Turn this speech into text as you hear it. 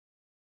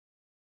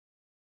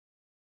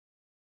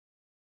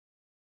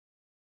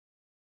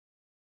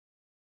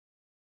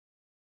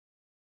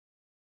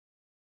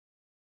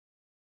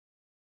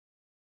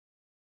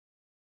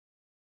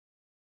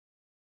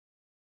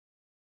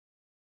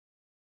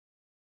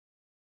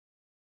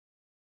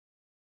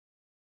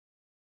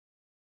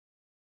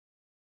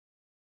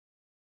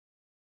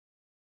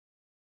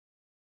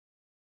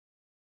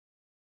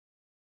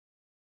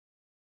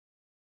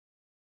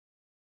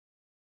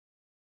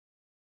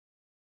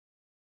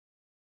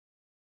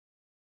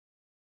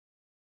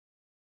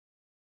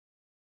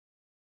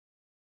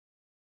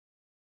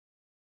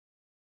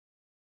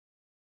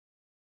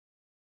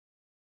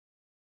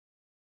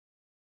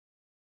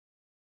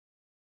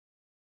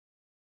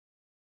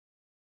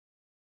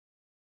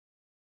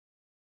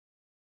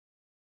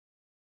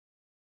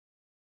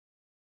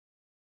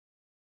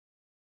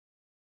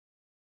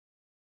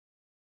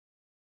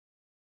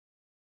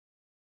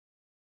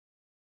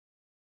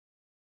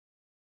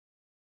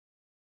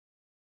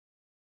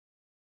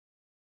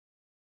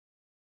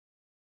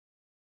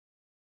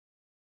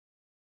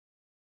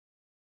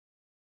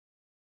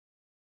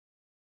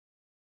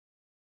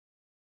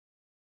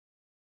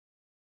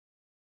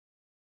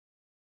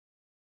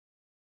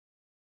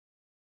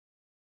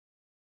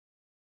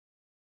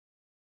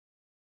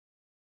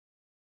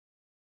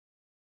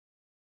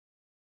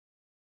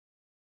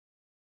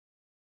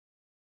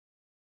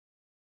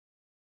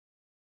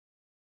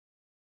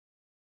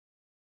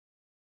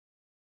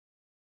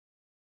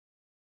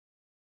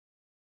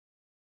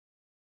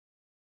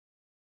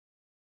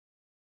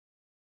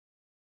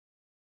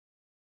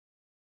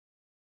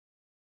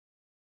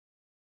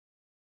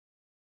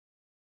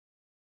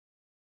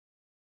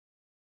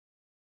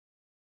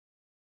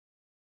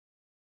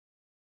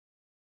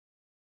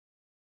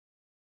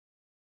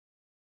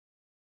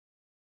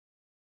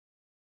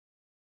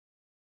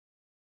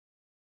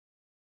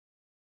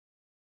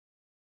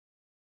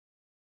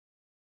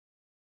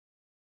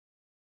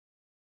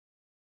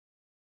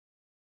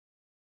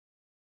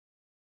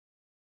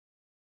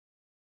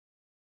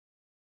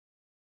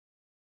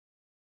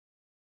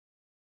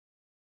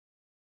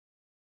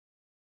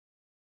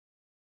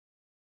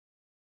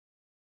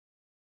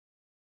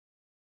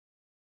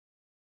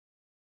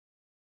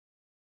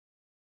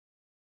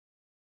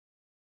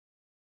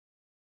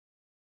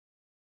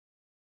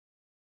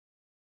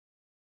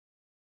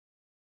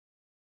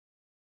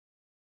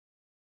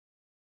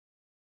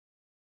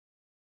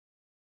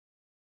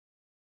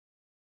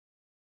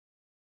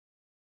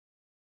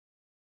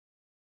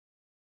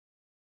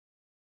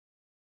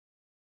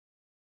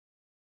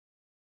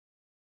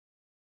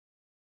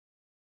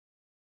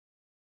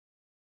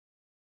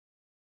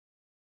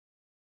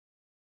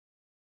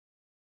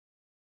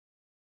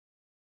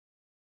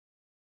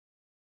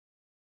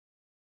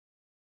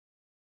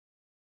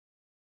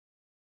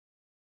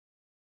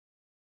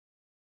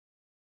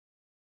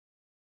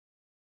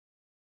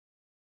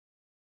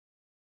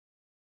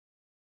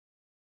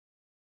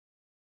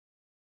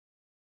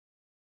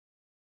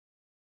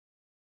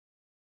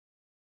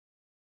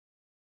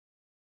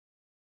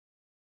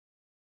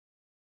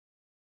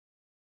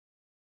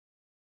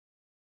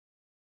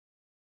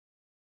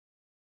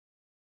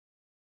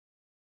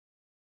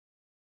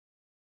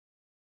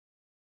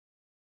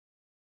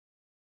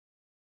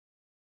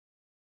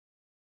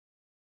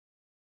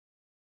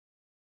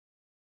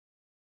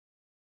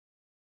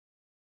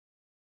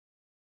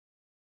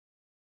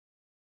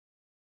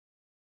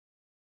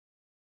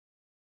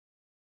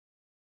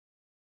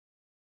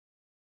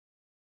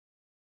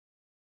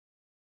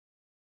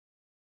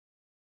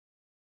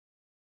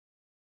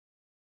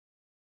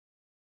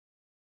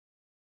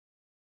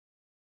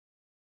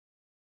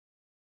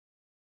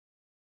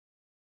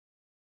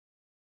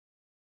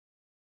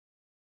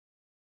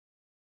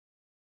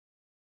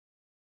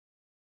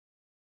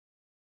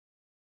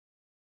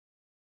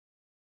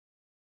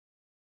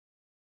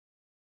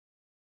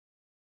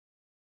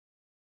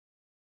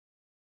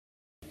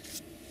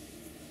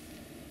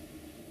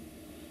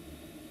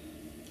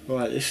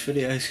Right, this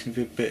video is going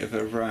to be a bit of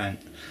a rant.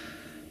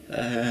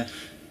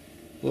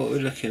 What we're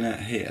looking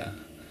at here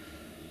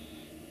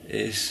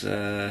is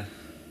a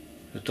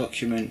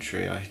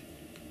documentary. I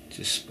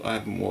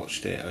haven't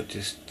watched it, I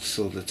just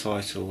saw the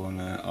title on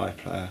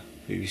iPlayer,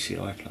 BBC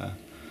iPlayer.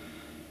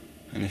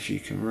 And if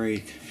you can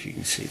read, if you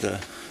can see the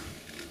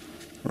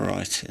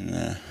writing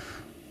there,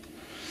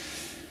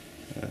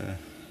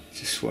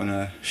 just want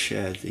to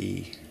share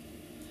the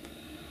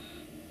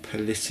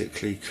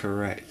politically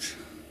correct,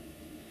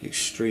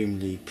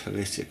 extremely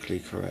politically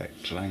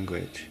correct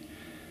language.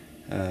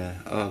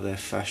 Are there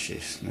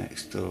fascists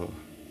next door?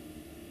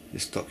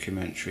 This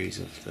documentaries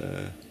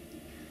of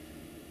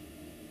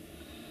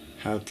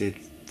how did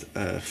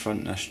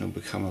Front National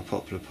become a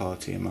popular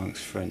party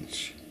amongst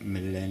French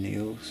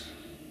millennials,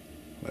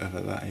 whatever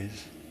that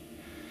is.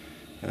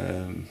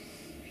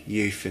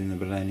 Youth in the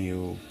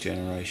millennial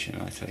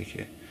generation, I take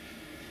it.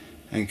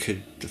 And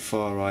could the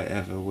far right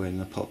ever win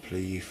the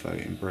popular youth vote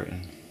in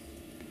Britain?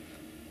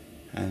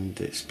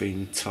 And it's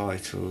been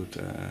titled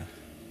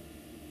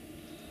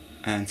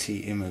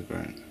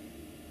Anti-Immigrant,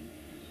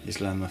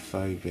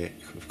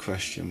 Islamaphobic with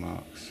question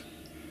marks,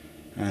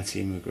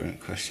 Anti-Immigrant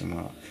question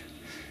mark,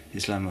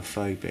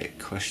 Islamaphobic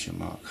question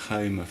mark,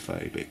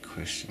 Homophobic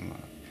question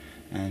mark,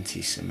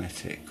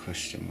 Anti-Semitic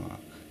question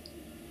mark.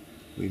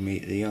 We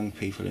meet the young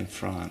people in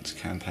France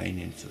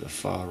campaigning for the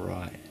far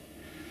right,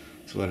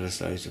 as well as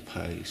those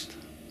opposed.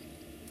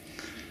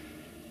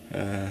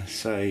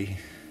 So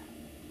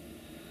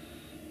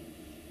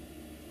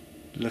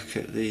look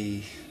at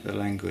the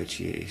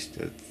language used,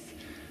 the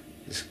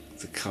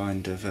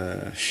kind of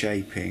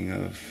shaping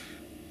of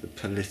the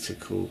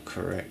political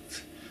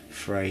correct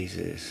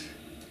phrases,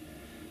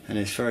 and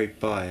it's very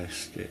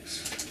biased.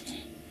 It's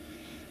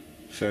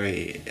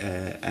very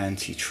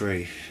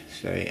anti-truth. It's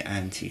very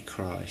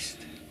anti-Christ.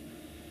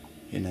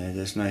 You know,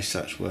 there's no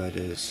such word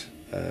as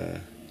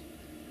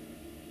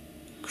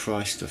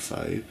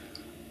Christophobe,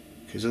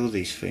 because all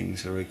these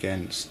things are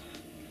against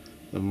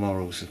the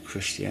morals of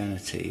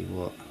Christianity,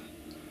 what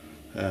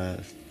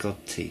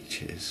God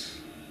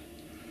teaches,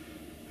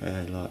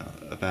 like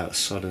about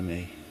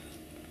sodomy,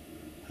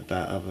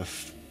 about other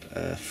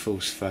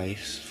false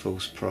faiths,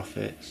 false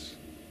prophets,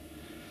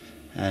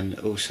 and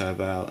also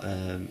about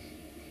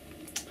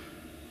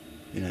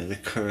you know, the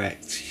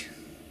correct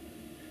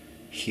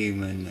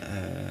human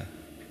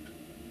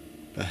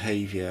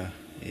behaviour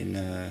in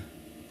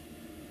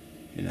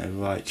you know,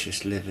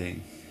 righteous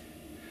living.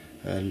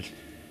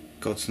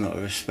 God's not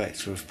a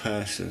respecter of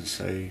persons,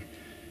 so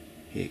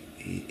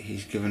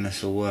He's given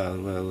us a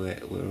world where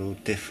we're all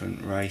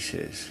different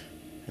races,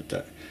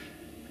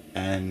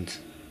 and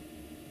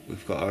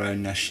we've got our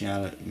own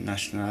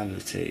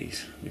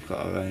nationalities, we've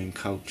got our own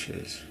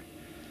cultures,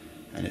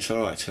 and it's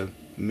alright to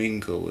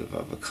mingle with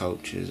other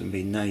cultures and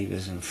be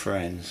neighbours and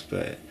friends,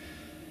 but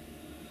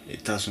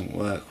it doesn't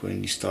work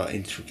when you start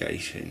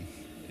integrating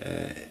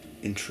and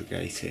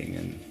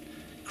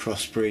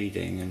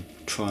crossbreeding and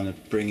trying to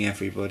bring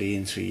everybody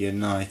into a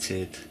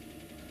united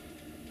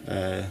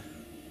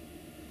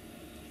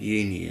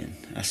union.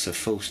 That's a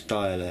false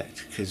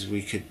dialect, because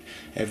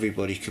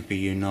everybody could be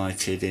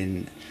united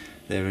in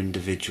their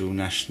individual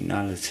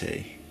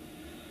nationality.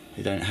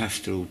 They don't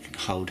have to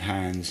hold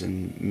hands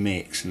and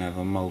mix and have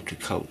a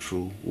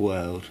multicultural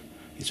world.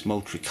 It's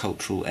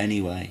multicultural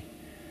anyway.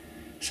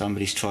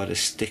 Somebody's tried to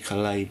stick a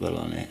label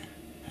on it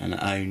and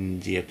own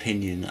the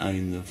opinion,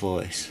 own the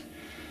voice.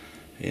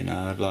 You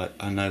know,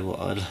 I know what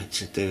I'd like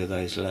to do with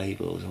those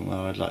labels and where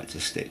I'd like to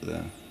stick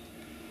them.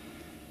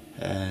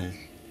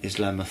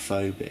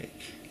 Islamaphobic.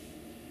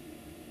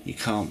 You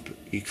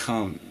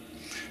can't.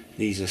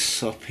 These are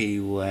soppy,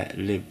 wet,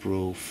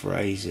 liberal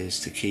phrases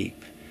to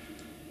keep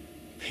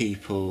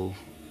people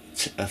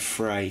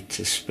afraid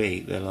to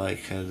speak. They're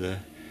like the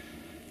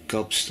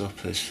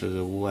gobstoppers for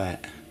the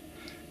wet,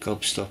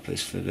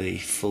 gobstoppers for the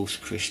false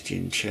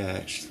Christian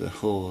church, the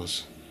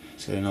whores.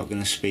 So they're not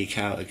going to speak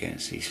out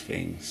against these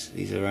things.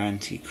 These are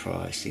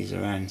anti-Christ. These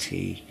are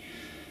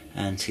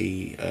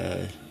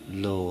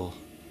anti-law,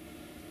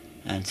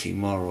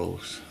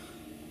 anti-morals,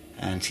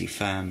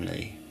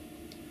 anti-family.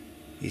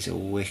 These are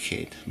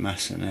wicked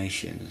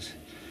machinations,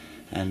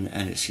 and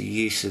it's the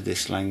use of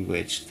this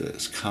language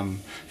that's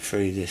come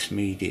through this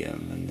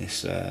medium and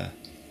this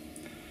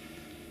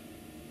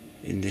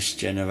in this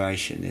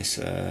generation, this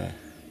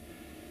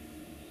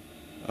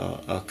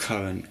our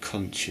current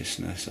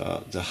consciousness,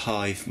 the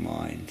hive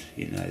mind.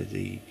 You know,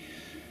 the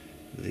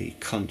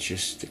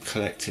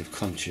collective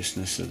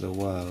consciousness of the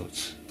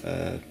world.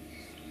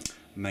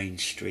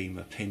 Mainstream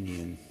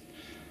opinion,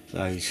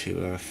 those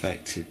who are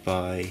affected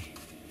by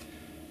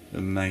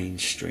the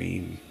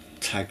mainstream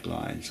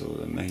taglines or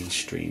the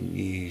mainstream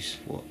news,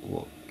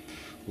 all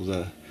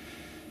the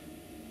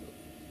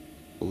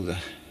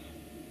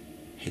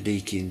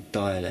Hadekian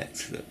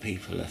dialect that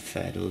people are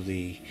fed, or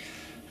the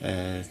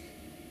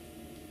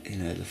you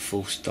know, the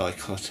false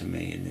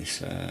dichotomy in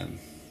this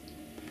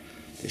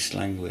this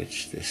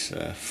language, this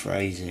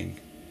phrasing,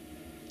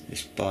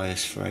 this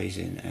biased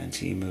phrasing,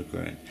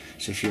 anti-immigrant.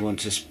 So if you want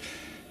to,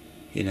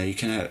 you know, you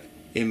can have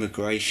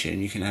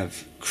immigration, you can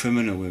have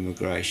criminal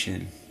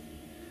immigration.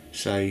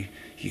 So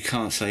you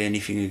can't say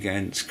anything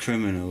against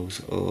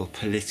criminals or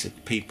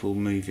people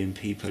moving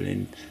people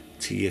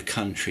into your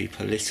country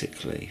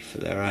politically for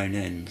their own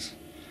ends.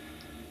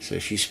 So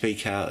if you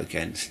speak out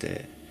against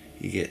it,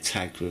 you get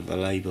tagged with a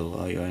label,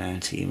 oh, you're an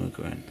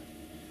anti-immigrant.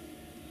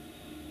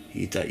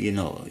 You're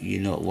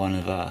not one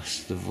of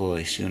us, the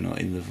voice. You're not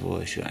in the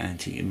voice. You're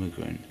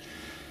anti-immigrant.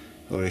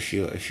 Or if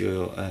you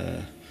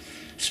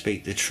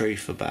speak the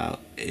truth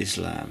about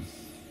Islam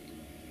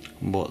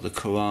and what the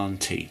Quran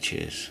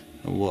teaches,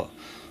 and what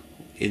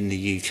in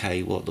the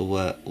UK what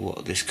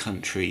this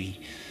country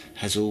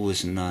has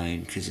always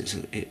known, because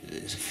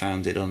it's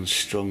founded on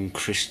strong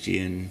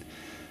Christian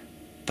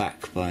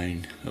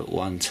backbone at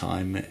one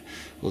time,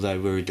 although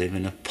we're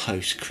living a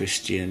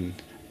post-Christian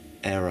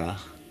era.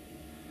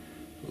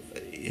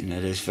 You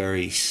know, there's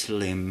very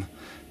slim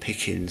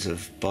pickings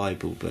of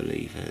Bible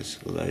believers,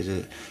 although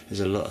there's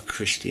a lot of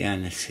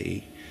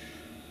Christianity,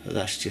 but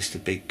that's just a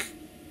big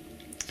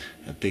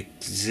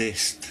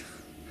zest,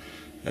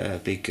 a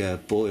big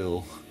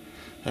boil.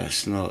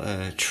 That's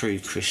not true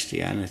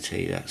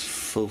Christianity, that's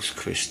false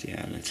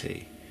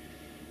Christianity.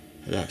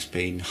 That's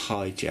been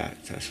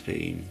hijacked, that's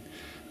been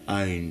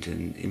owned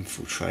and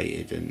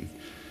infiltrated, and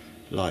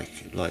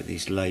like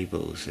these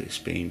labels, it's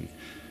been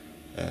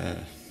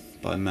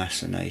by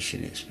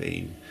machination, it's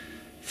been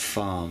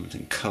farmed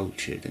and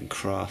cultured and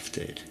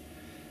crafted,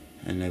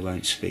 and they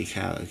won't speak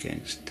out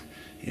against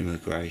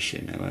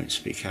immigration, they won't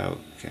speak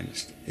out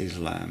against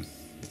Islam.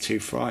 They're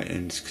too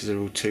frightened because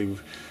they're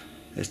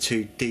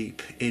too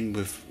deep in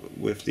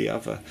with the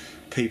other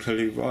people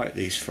who write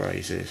these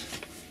phrases.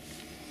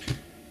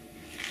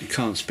 You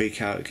can't speak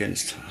out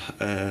against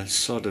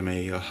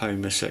sodomy or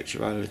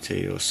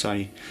homosexuality or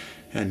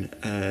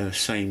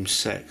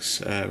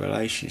same-sex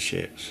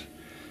relationships.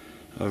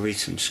 I read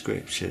some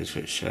scriptures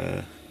which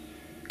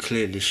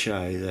clearly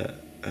show that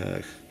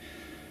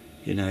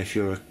if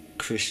you're a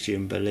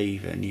Christian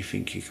believer and you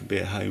think you can be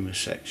a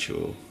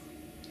homosexual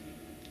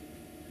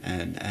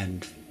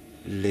and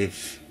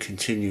live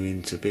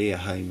continuing to be a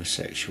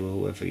homosexual,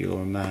 whether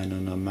you're a man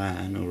on a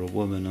man or a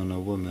woman on a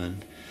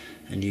woman,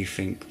 and you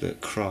think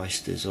that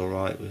Christ is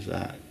alright with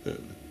that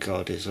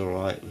God is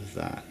alright with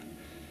that,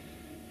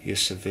 you're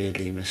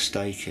severely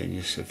mistaken,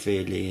 you're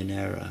severely in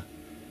error,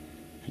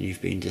 and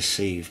you've been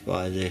deceived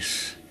by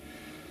this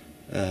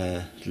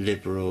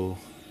liberal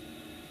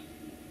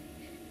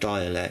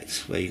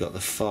dialect where you got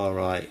the far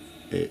right.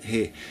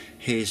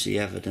 Here's the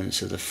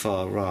evidence of the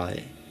far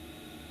right,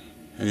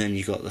 and then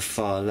you got the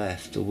far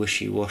left, the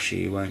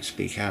wishy-washy who won't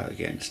speak out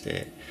against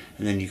it,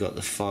 and then you got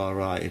the far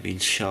right who've been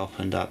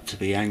sharpened up to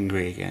be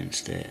angry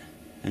against it,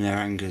 and their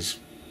anger's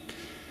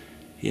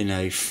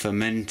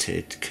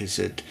fermented because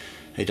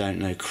they don't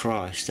know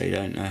Christ, they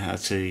don't know how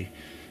to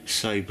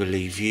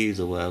soberly view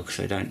the world,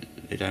 because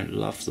they don't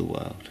love the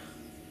world,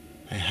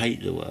 they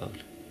hate the world.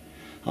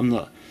 I'm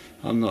not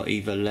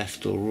either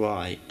left or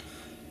right,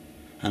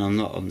 and I'm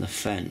not on the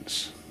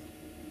fence.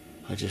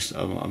 I'm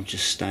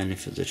just standing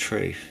for the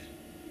truth,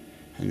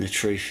 and the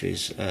truth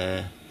is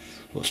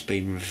what's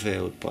been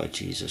revealed by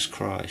Jesus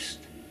Christ.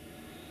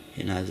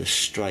 The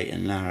straight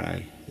and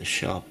narrow, the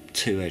sharp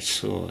two-edged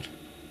sword.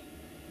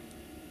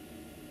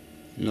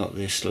 Not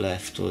this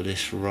left or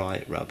this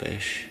right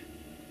rubbish.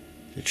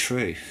 The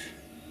truth.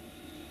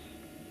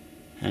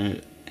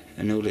 And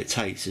all it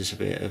takes is a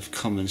bit of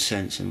common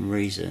sense and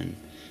reason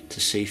to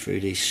see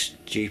through these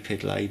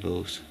stupid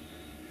labels,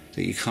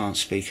 that you can't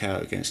speak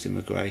out against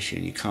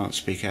immigration, you can't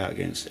speak out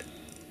against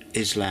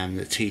Islam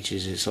that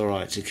teaches it's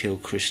alright to kill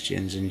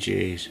Christians and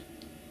Jews.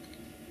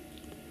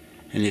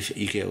 And if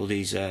you get all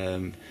these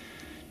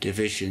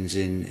divisions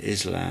in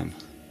Islam,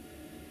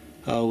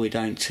 oh, we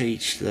don't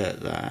teach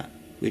that,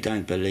 we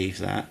don't believe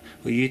that.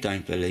 Well, you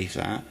don't believe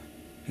that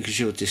because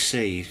you're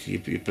deceived,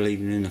 you're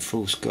believing in a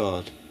false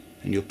God,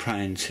 and you're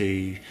praying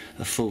to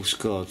a false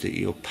God that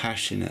you're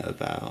passionate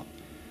about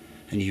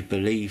and you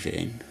believe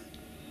in.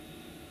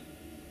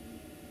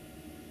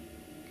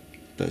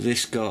 But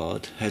this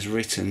God has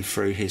written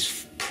through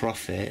his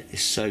prophet,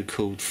 this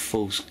so-called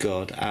false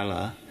God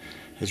Allah,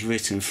 has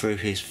written through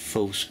his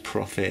false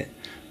prophet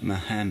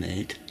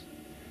Muhammad,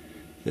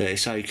 that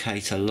it's okay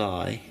to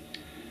lie,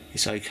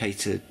 it's okay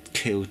to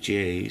kill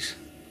Jews,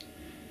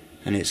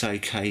 and it's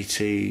okay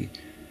to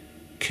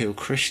kill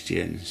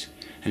Christians,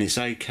 and it's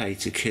okay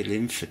to kill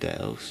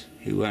infidels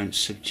who won't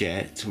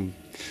subject and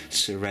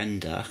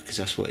surrender, because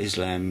that's what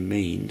Islam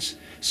means,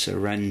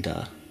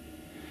 surrender.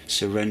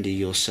 Surrender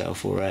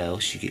yourself, or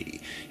else you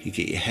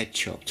get your head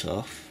chopped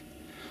off.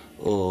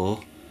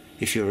 Or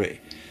if you're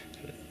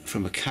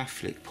from a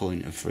Catholic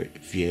point of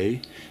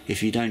view,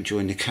 if you don't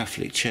join the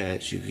Catholic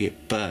Church, you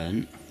get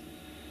burnt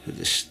at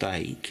the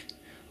stake,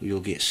 or you'll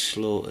get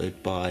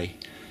slaughtered by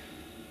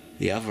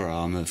the other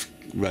arm of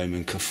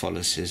Roman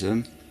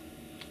Catholicism,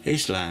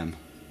 Islam,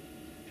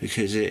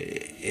 because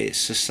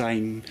it's the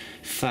same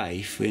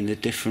faith in a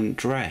different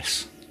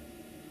dress.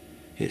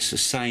 It's the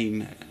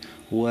same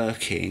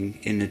working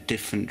in a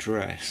different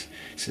dress.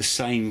 It's the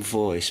same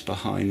voice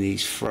behind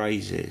these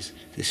phrases,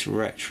 this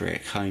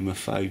rhetoric,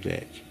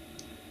 homophobic.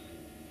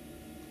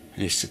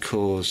 And it's to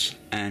cause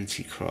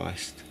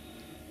antichrist.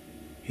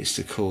 It's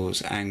to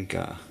cause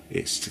anger.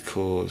 It's to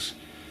cause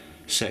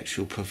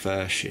sexual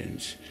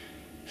perversions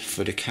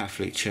for the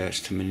Catholic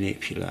Church to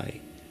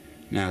manipulate.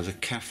 Now the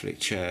Catholic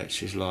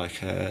Church is like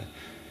the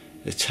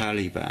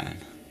Taliban.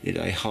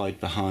 They hide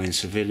behind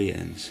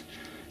civilians.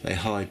 They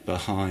hide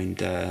behind,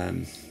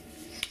 the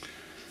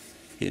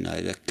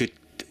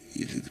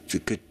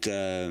good,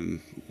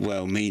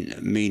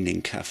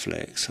 well-meaning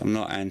Catholics. I'm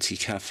not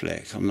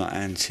anti-Catholic. I'm not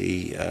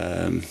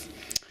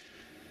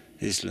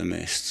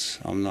anti-Islamists.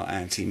 I'm not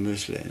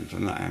anti-Muslims.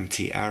 I'm not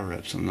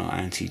anti-Arabs. I'm not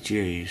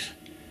anti-Jews.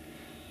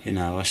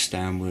 I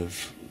stand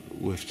with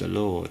the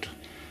Lord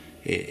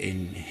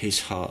in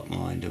his heart,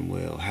 mind and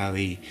will. How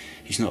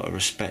he's not a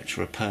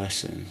respecter of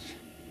persons.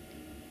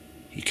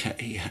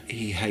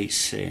 He hates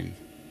sin,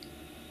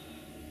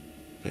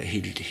 but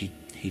he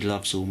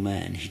loves all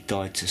men. He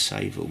died to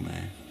save all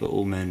men, but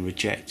all men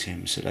reject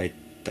him, so they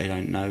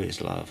don't know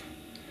his love.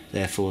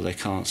 Therefore they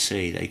can't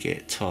see. They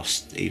get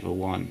tossed either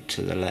one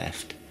to the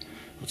left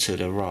or to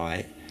the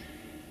right,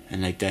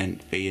 and they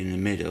don't be in the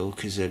middle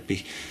because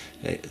they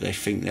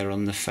think they're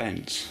on the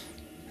fence,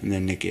 and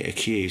then they get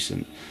accused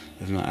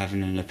of not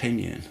having an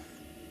opinion,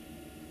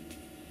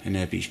 and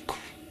they'll be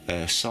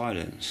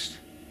silenced.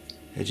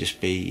 They'll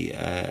just be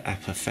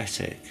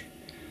apathetic.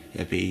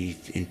 They'll be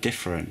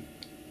indifferent.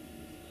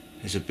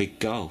 There's a big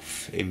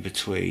gulf in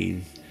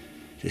between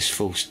this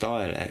false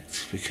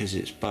dialect, because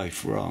it's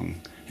both wrong,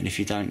 and if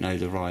you don't know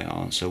the right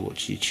answer, what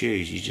do you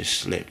choose? You just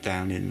slip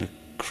down in the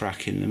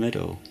crack in the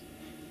middle.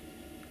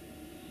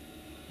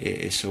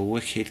 It's a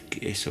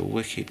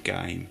wicked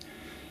game.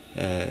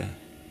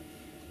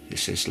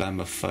 This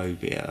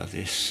Islamophobia,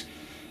 this,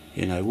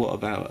 what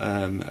about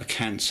a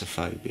cancer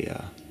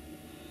phobia?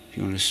 If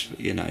you want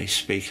to,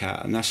 speak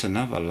out, and that's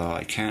another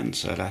lie.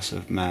 Cancer, that's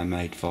a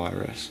man-made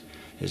virus.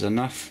 There's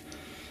enough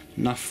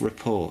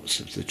reports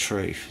of the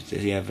truth,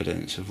 the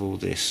evidence of all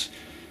this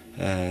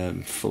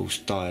false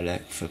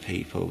dialect for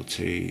people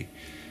to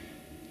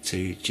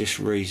just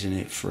reason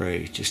it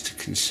through, just to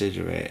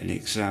consider it and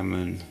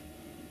examine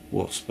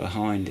what's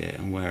behind it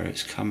and where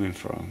it's coming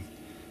from.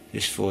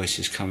 This voice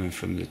is coming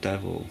from the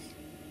devil.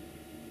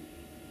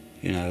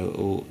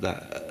 All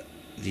that,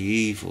 the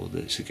evil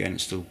that's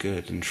against all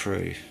good and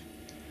truth,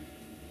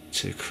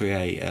 to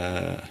create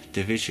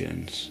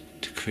divisions,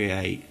 to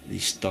create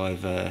these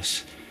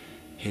diverse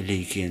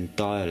Hegelian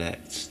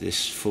dialects,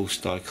 this false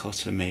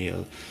dichotomy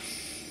of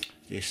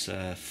this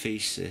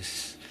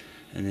thesis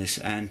and this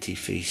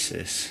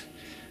antithesis,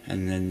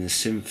 and then the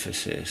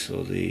synthesis,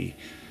 or the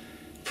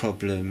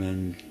problem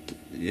and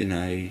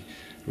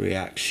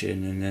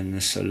reaction, and then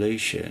the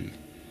solution.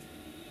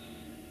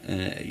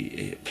 And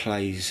it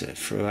plays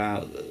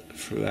throughout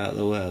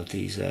the world.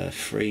 These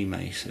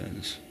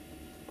Freemasons,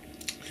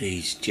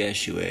 these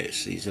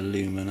Jesuits, these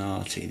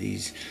Illuminati,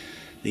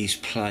 these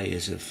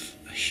players of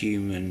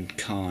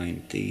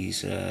humankind,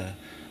 these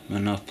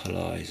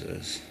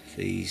monopolizers,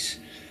 these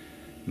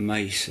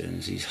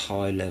Masons, these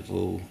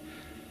high-level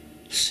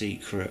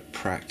secret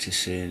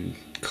practicing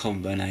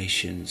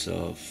combinations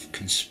of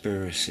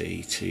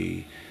conspiracy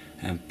to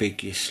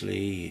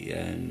ambiguously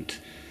and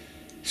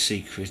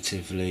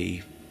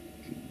secretively,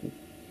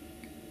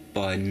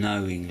 by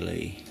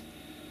knowingly,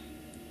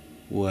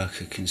 work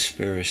a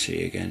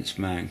conspiracy against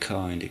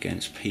mankind,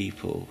 against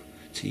people,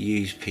 to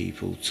use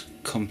people to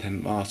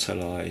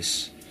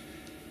compartmentalize,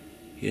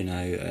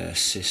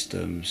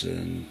 systems,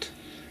 and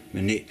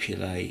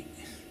manipulate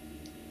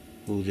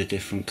all the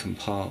different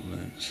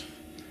compartments,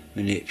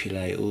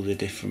 manipulate all the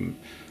different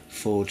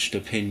forged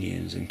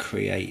opinions and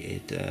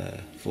created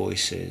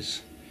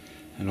voices,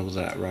 and all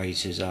that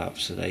raises up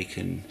so they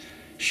can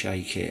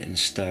shake it and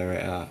stir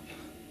it up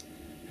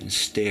and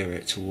steer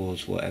it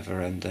towards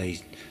whatever end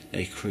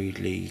they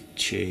crudely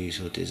choose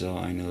or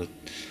design. Or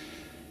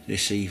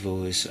this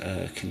evil is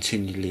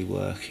continually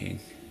working.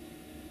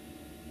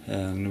 I'm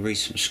going to read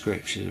some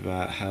scriptures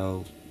about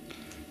how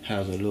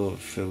the Lord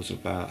feels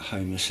about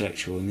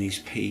homosexual and these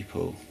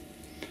people,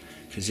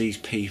 because these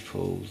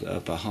people that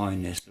are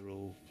behind this are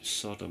all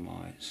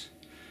sodomites.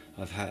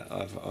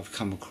 I've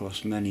come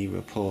across many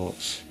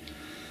reports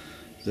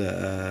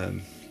that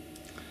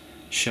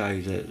show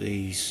that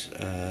these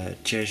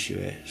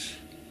Jesuits,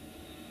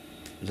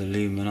 the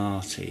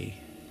Illuminati,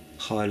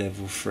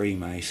 high-level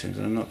Freemasons,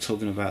 and I'm not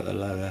talking about the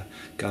lower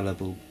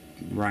gullible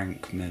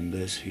rank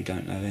members who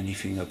don't know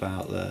anything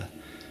about the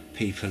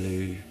people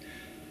who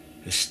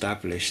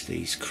establish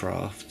these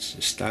crafts,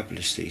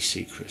 establish these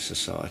secret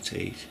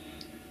societies,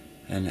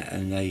 and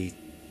they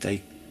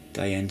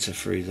enter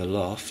through the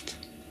loft,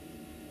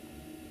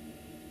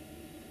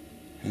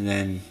 and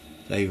then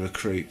they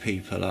recruit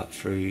people up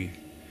through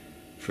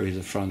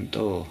the front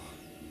door,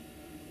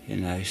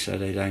 so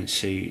they don't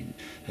see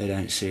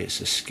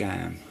it's a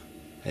scam,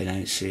 they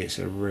don't see it's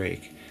a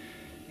rig,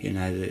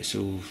 that it's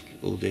all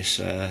this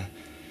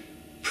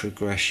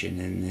progression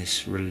in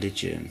this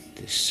religion,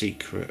 this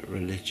secret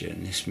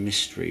religion, this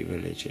mystery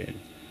religion,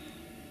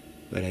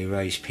 where they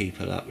raise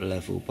people up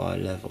level by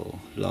level,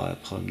 lie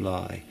upon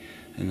lie,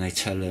 and they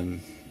tell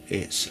them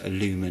it's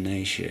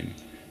illumination,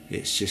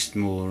 it's just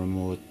more and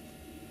more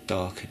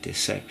darker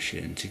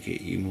deception to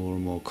get you more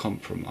and more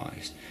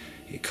compromised.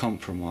 It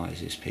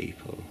compromises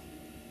people,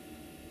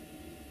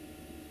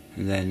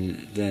 and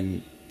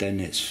then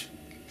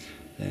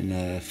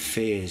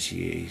fear is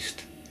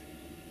used,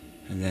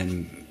 and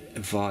then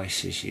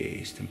vice is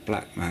used, and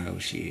blackmail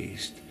is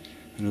used,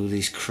 and all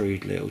these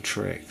crude little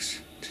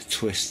tricks to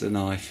twist the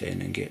knife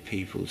in and get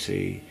people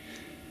to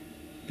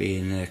be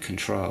in their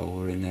control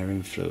or in their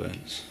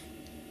influence.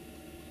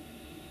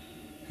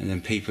 And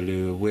then people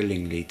who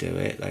willingly do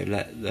it,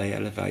 they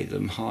elevate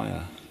them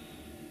higher,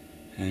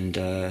 and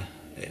the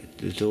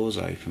doors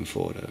open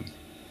for them.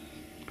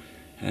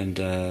 And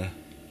they're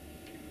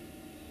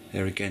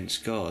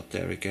against God,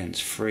 they're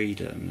against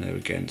freedom, they're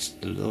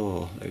against the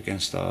law, they're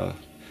against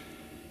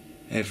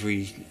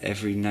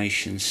every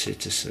nation's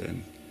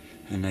citizen.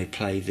 And they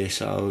play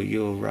this, oh,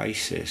 you're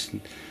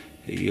racist,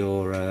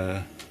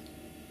 you're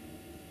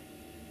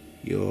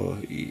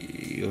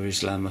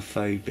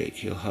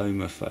Islamaphobic, you're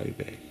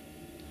homophobic.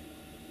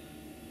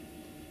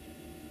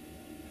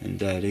 And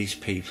these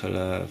people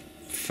are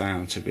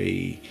found to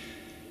be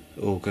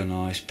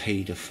organised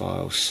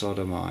paedophiles,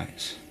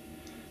 sodomites.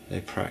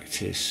 They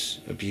practice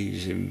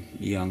abusing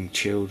young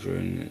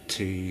children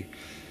to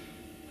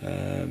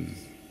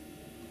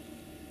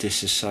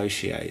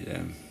disassociate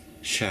them,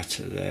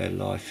 shatter their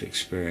life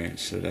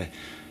experience so they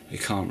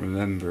can't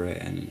remember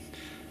it, and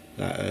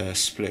that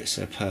splits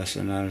their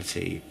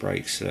personality,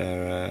 breaks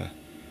their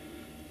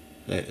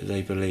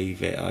they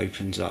believe it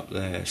opens up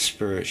their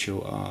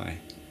spiritual eye,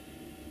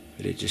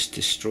 but it just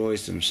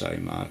destroys them so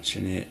much,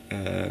 and it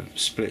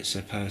splits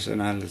their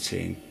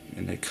personality,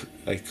 and they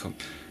can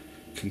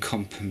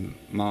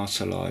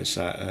compartmentalise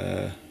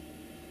that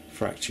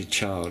fractured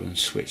child and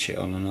switch it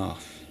on and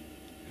off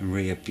and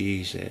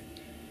re-abuse it,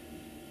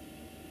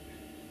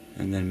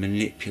 and then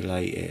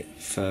manipulate it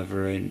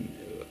further in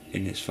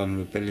its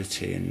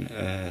vulnerability,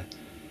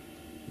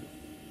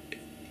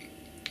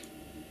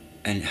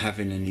 and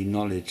having any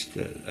knowledge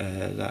that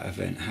that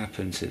event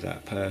happened to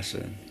that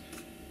person,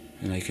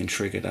 and they can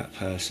trigger that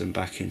person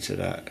back into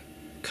that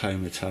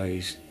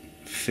comatose,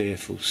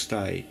 fearful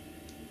state,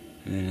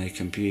 and then they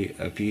can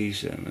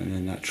abuse them, and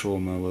then that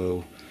trauma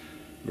will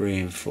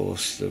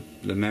reinforce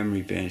the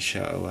memory being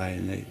shut away,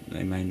 and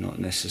they may not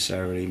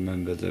necessarily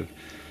remember the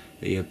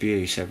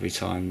abuse every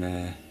time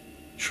they're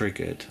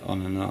triggered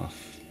on and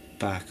off,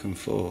 back and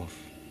forth.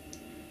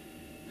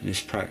 And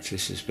this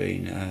practice has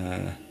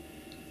been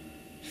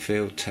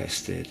field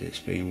tested, it's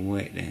been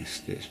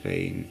witnessed, it's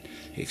been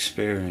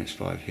experienced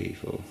by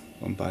people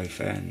on both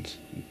ends,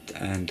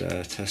 and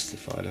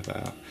testified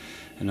about.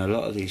 And a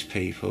lot of these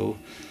people,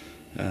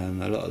 a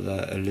lot of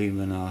the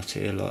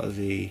Illuminati, a lot of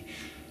the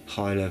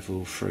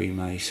high-level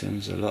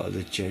Freemasons, a lot of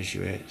the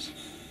Jesuits,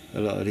 a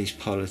lot of these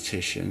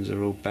politicians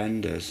are all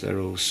benders, they're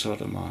all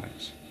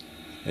sodomites.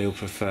 They all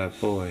prefer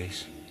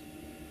boys.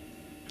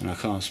 And I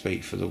can't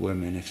speak for the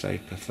women if they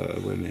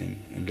prefer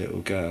women and little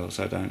girls,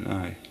 I don't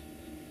know.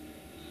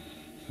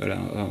 But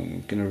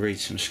I'm going to read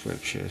some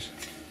scriptures.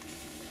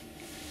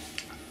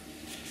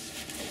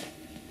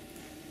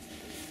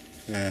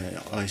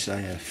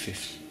 Isaiah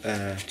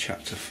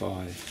chapter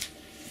 5.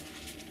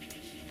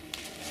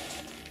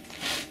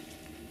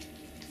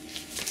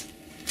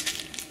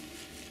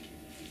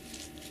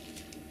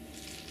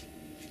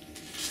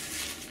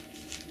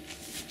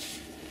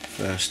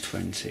 Verse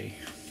 20.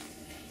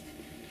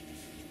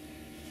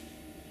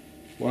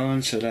 Woe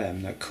unto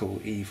them that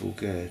call evil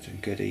good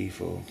and good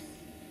evil,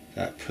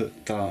 that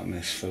put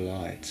darkness for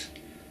light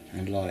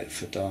and light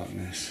for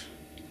darkness.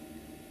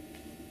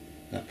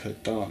 That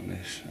put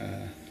darkness,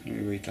 let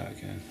me read that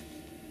again.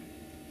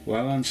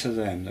 Woe unto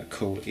them that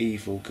call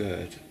evil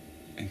good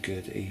and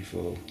good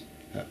evil,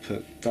 that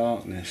put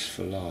darkness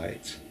for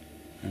light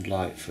and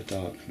light for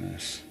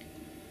darkness,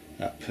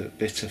 that put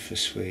bitter for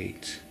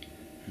sweet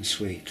and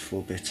sweet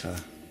for bitter.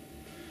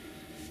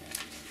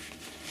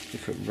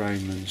 Look at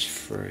Romans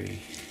 3.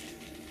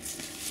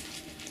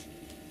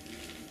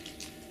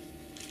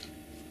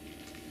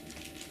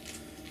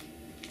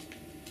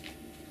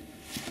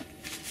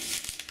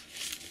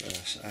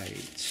 Verse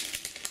 8.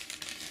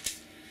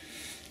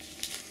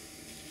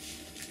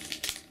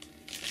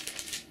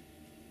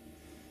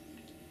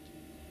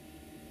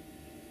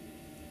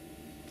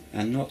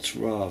 And not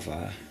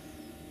rather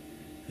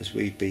as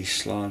we be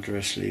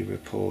slanderously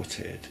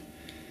reported,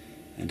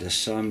 and as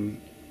some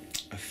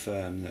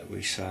affirm that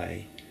we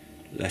say,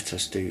 let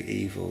us do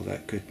evil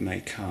that good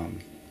may come,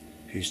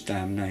 whose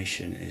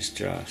damnation is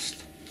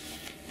just.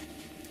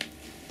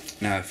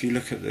 Now if you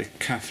look at the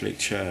Catholic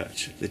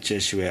Church, the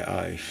Jesuit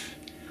oath,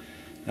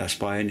 that's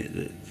by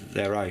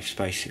their oaths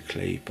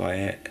basically,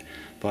 by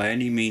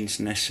any means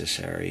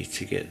necessary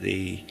to get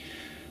the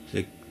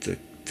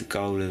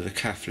goal of the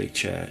Catholic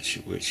Church,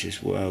 which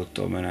is world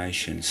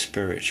domination,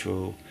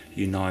 spiritual,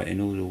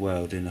 uniting all the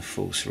world in a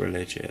false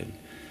religion,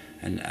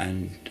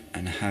 and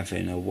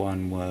having a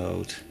one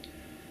world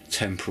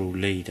temporal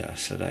leader,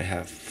 so they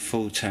have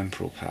full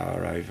temporal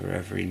power over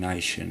every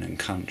nation and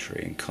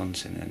country and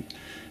continent,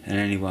 and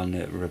anyone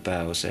that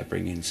rebels they're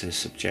bringing to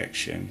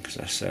subjection, because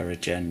that's their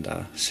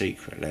agenda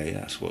secretly.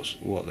 That's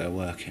what they're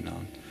working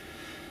on.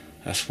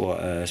 That's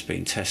what has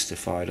been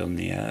testified on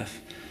the earth,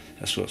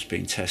 that's what's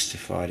been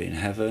testified in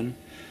heaven,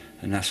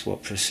 and that's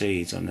what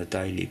proceeds on a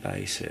daily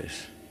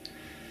basis.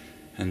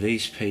 And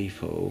these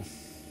people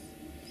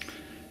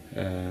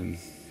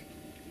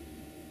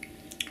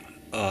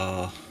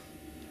are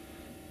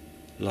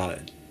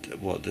like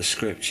what the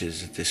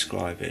scriptures are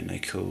describing.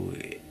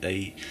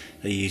 They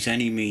use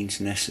any means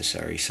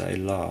necessary, say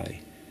lie.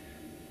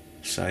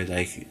 So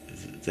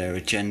their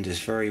agenda is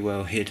very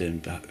well hidden,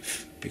 but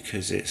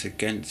because it's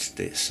against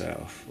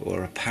itself,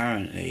 or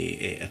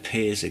apparently it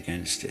appears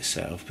against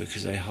itself,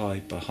 because they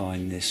hide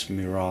behind this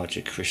mirage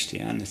of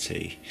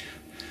Christianity,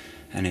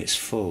 and it's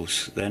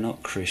false. They're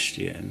not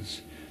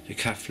Christians. The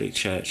Catholic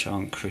Church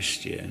aren't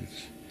Christians.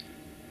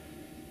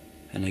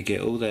 And they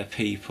get all their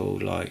people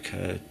like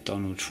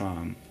Donald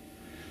Trump,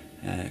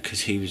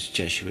 because he was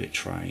Jesuit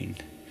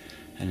trained,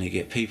 and they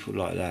get people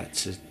like that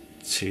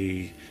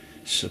to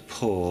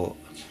support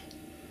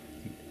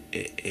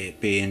it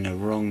being a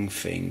wrong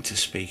thing to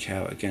speak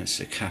out against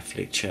the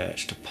Catholic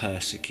Church, to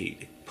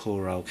persecute the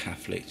poor old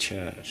Catholic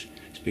Church.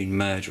 It's been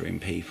murdering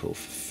people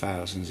for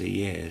thousands of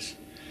years,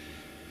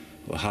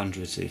 or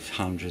hundreds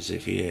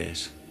of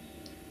years.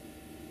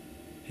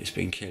 It's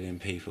been killing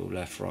people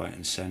left, right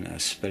and centre,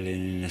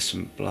 spilling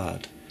innocent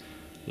blood,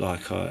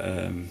 like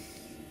I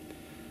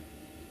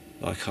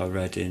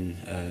read in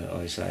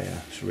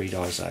Isaiah. Let's read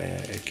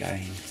Isaiah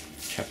again,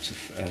 chapter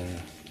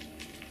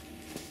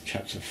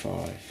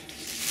 5.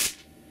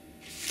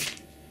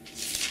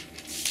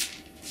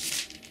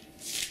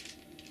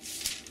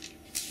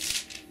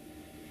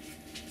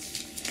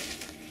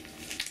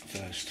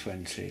 Verse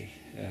 20.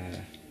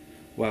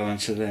 Woe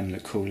unto them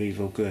that call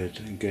evil good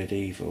and good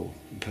evil,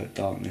 and put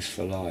darkness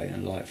for light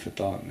and light for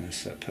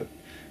darkness, that put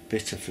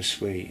bitter for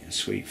sweet and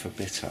sweet for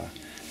bitter.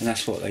 And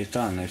that's what they've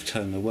done. They've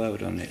turned the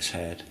world on its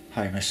head.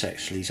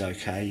 Homosexuality is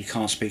okay. You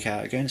can't speak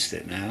out against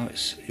it now.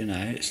 It's, you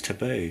know, it's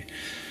taboo.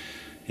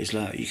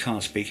 Islam, you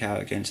can't speak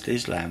out against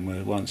Islam,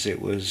 where once it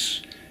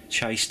was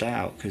chased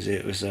out because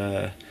it was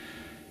a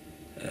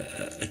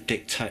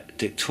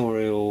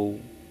dictatorial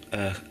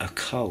a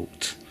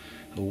cult,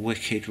 a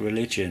wicked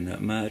religion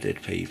that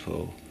murdered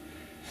people.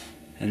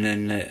 And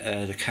then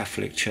the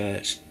Catholic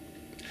Church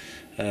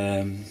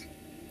attempted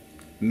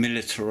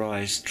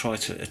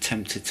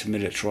to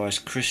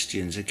militarise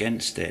Christians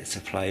against it, to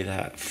play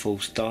that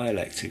false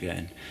dialect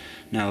again.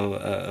 Now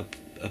a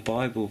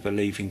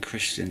Bible-believing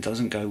Christian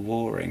doesn't go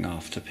warring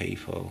after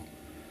people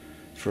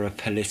for a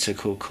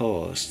political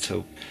cause,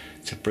 to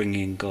bring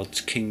in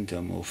God's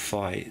kingdom or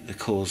fight the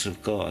cause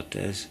of God.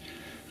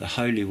 The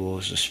holy war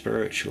is a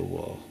spiritual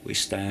war. We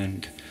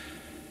stand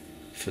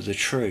for the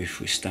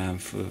truth. We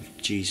stand for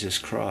Jesus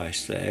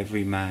Christ, that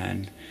every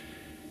man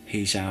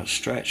he's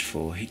outstretched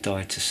for, he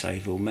died to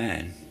save all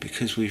men,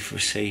 because we've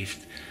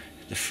received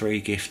the free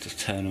gift of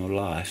eternal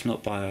life,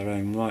 not by our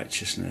own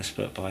righteousness,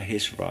 but by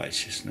his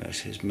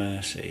righteousness, his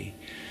mercy,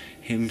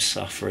 him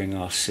suffering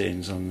our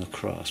sins on the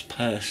cross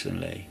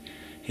personally,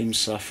 him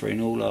suffering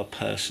all our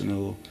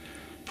personal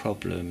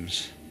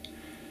problems,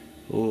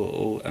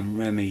 and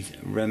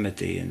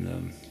remedying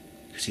them,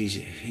 because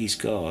he's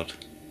God,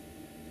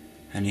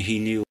 and he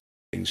knew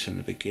things from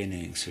the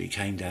beginning, so he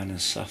came down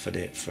and suffered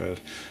it for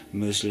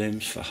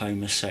Muslims, for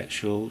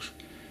homosexuals.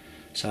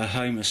 So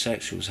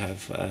homosexuals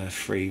have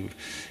free,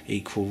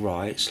 equal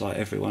rights like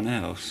everyone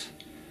else.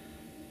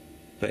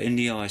 But in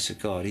the eyes of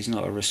God, he's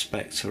not a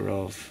respecter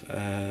of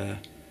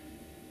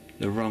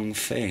the wrong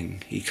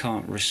thing. He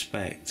can't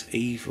respect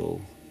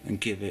evil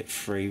and give it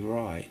free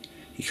right.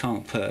 He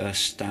can't put a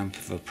stamp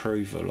of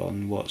approval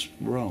on what's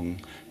wrong.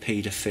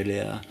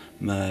 Paedophilia,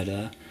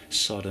 murder,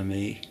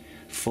 sodomy,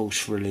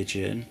 false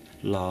religion,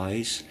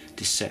 lies,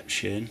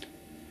 deception,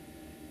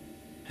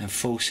 and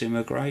false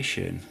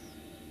immigration.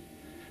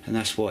 And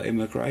that's what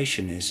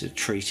immigration is, a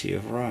Treaty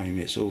of Rome.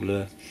 It's all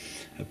a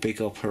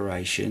big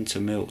operation to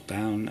milk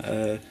down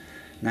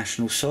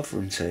national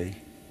sovereignty,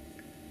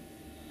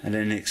 and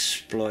then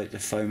exploit the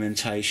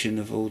fomentation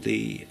of all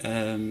the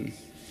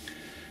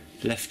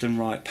left and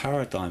right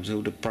paradigms,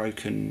 all the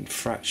broken,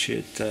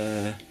 fractured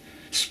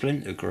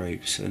splinter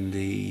groups, and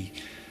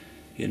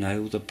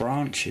all the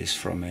branches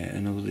from it,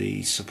 and all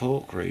the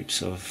support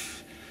groups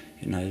of,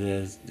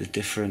 the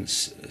different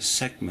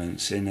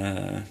segments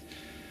in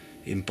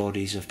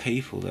bodies of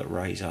people that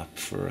raise up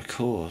for a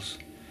cause.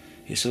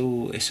 It's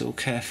all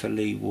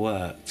carefully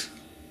worked,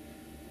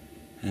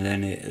 and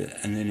then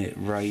it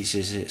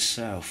raises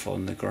itself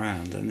on the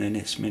ground, and then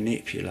it's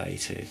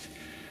manipulated,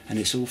 and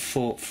it's all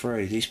thought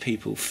through. These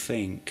people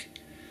think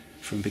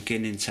from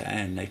beginning to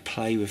end. They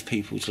play with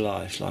people's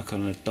lives like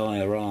on a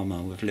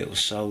diorama with little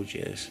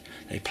soldiers.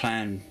 They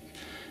plan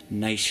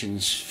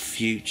nations'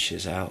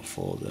 futures out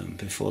for them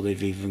before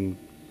they've even,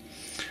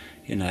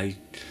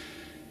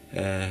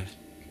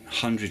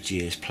 100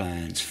 years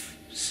plans,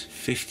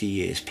 50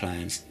 years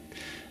plans,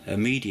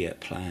 immediate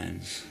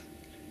plans.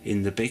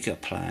 In the bigger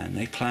plan,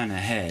 they plan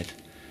ahead.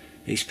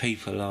 These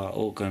people are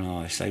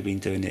organised, they've been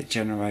doing it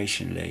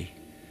generationally,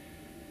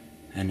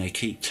 and they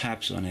keep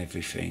tabs on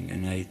everything,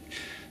 and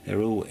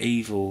they're all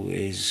evil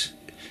is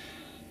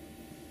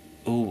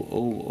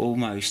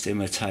almost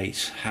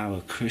imitates how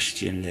a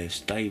Christian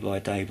lives day by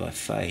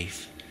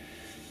faith,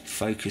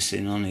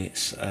 focusing on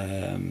its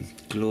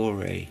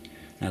glory.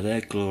 Now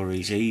their glory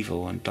is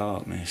evil and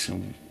darkness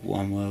and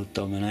one world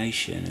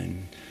domination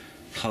and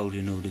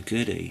holding all the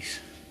goodies.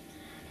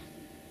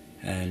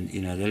 And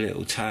you know, the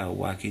little tail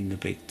wagging the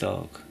big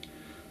dog.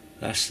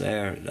 That's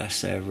their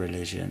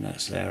religion,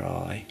 that's their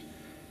eye.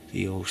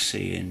 The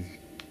all-seeing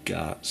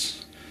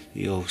guts,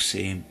 the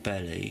all-seeing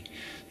belly,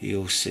 the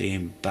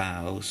all-seeing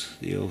bowels,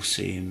 the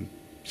all-seeing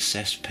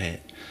cesspit.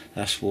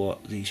 That's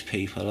what these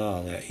people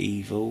are. They're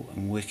evil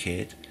and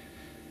wicked,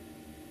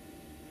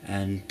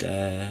 and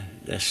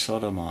they're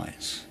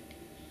sodomites.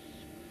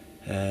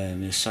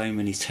 There's so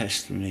many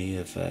testimony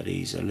of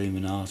these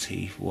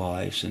Illuminati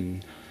wives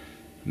and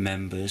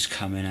members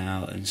coming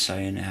out and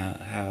saying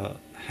how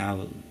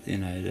you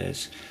know,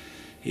 there's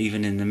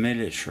even in the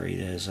military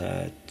there's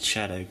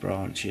shadow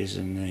branches,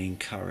 and they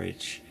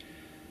encourage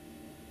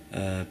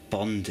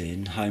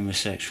bonding,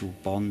 homosexual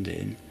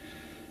bonding,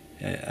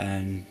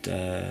 and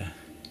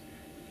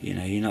you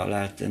know, you're not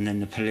allowed. And then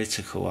the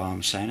political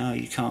arm saying, oh,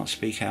 you can't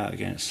speak out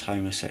against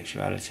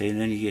homosexuality, and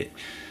then you get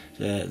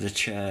the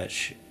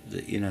church,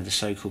 you know, the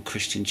so-called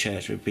Christian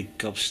church with big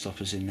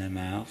gobstoppers in their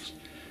mouths.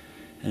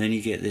 And then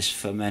you get this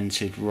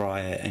fermented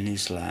riot in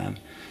Islam.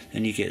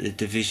 Then you get the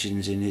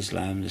divisions in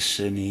Islam, the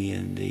Sunni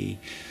and the,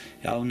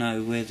 oh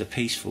no, we're the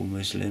peaceful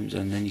Muslims.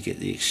 And then you get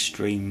the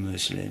extreme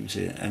Muslims.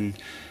 And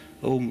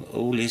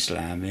all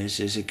Islam is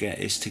to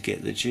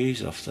get the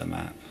Jews off the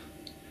map.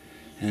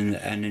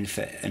 And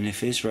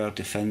if Israel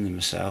defend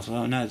themselves,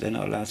 oh no, they're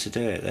not allowed to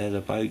do it. They're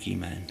the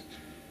bogeymen.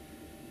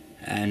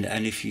 And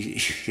if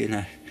you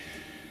know.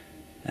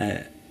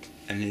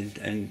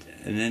 And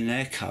then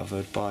they're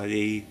covered by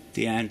the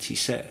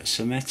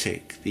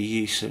anti-Semitic,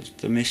 the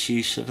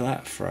misuse of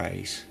that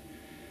phrase.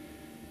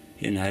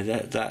 You know,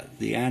 that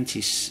the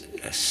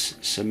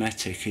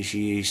anti-Semitic is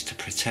used to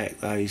protect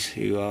those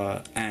who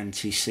are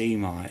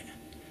anti-Semite,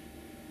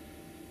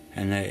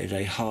 and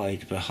they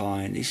hide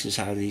behind. This is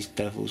how these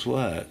devils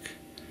work,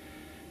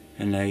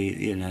 and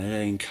they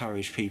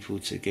encourage people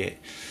to get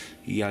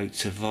yoked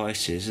to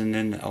vices, and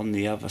then on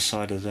the other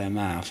side of their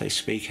mouth they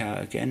speak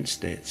out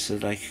against it so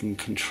they can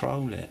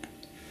control it.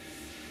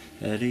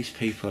 These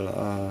people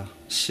are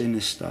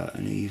sinister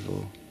and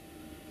evil,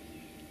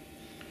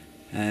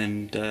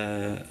 and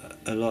a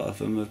lot of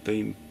them have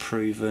been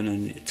proven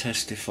and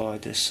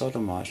testified as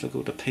sodomites. Look at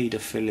all the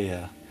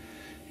paedophilia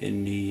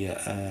in the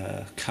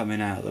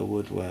coming out of the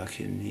woodwork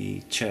in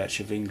the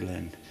Church of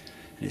England.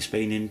 And it's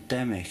been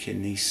endemic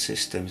in these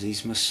systems,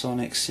 these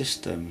Masonic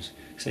systems,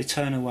 because they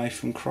turn away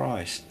from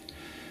Christ.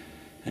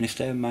 And if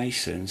they're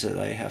Masons, that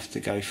they have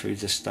to go through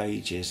the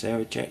stages, they're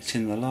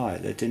rejecting the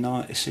light. They're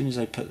denying, as soon as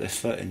they put their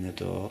foot in the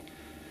door,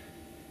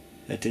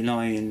 they're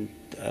denying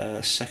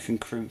 2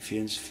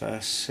 Corinthians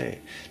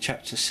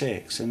chapter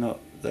 6.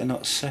 They're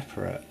not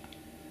separate.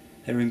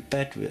 They're in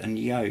bed with and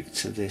yoked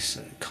to this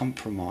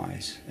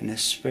compromise, and they're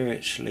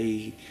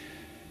spiritually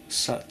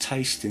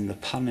tasting the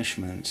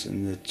punishments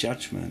and the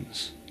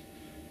judgments,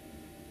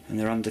 and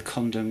they're under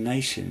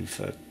condemnation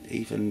for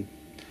even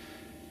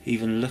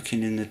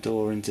looking in the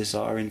door and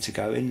desiring to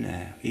go in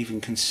there,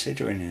 even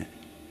considering it.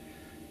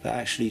 But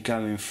actually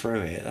going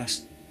through it,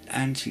 that's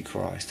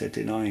antichrist. They're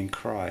denying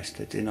Christ,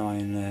 they're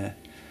denying their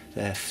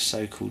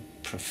so-called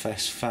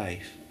professed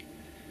faith,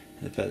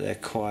 but they're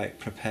quite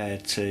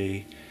prepared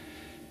to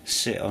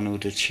sit on all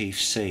the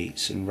chief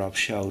seats and rub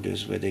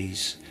shoulders with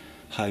these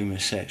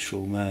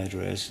homosexual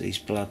murderers, these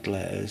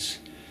bloodletters,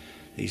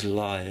 these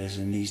liars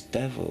and these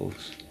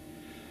devils,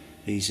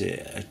 these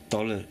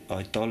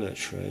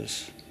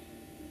idolaters,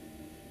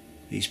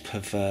 these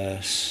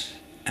perverse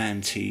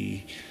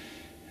anti-law,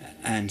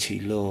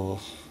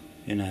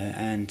 you know,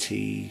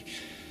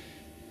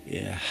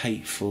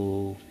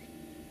 hateful,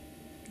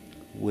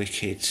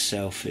 wicked,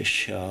 selfish,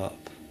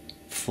 sharp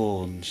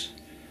fawns,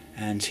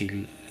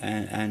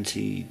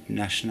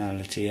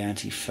 anti-nationality,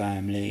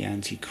 anti-family,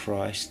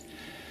 anti-Christ,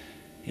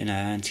 you know,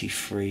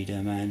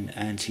 anti-freedom and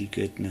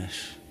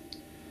anti-goodness.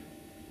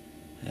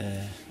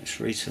 Let's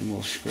read some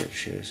more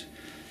scriptures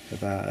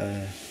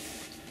about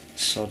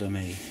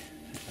sodomy,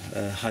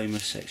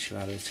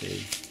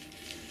 homosexuality,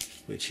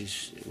 which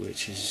is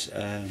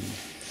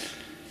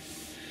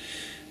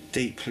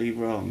deeply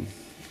wrong.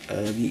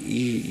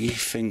 You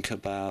think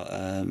about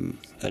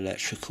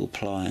electrical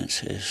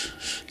appliances,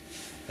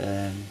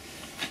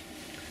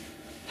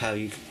 how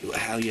you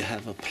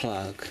have a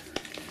plug.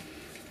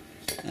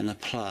 And a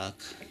plug,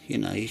 you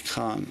know, you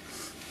can't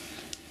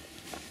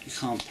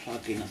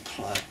plug in a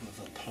plug with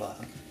a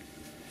plug.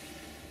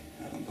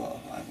 I haven't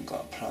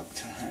got a plug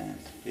to hand,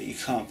 but you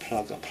can't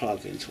plug a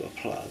plug into a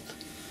plug.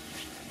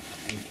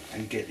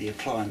 and get the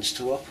appliance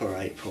to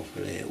operate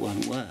properly, it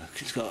won't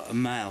work. A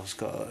male's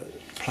got to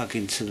plug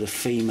into the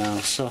female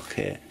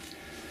socket.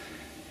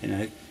 You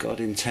know, God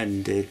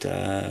intended,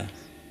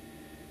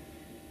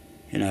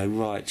 you know,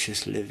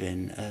 righteous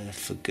living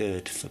for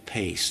good, for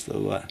peace.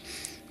 The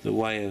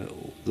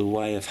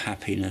way of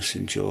happiness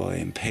and joy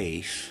and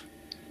peace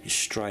is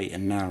straight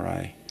and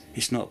narrow.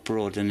 It's not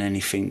broad and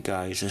anything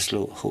goes. Let's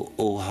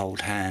all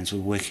hold hands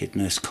with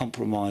wickedness,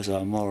 compromise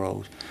our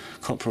morals,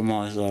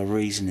 compromise our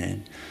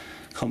reasoning,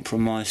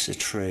 compromise the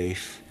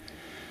truth,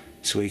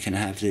 so we can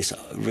have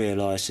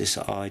realise this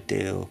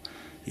ideal,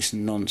 this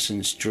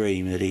nonsense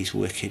dream of these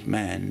wicked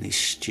men, these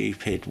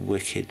stupid,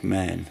 wicked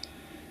men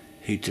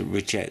who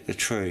reject the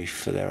truth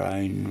for their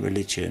own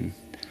religion,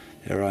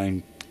 their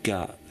own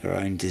gut, their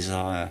own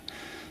desire,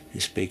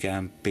 this big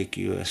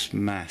ambiguous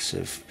mass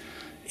of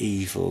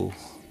evil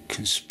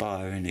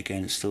conspiring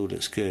against all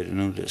that's good and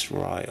all that's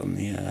right on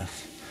the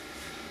earth.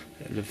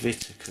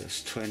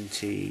 Leviticus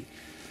 20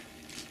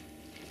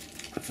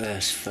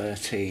 verse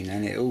 13,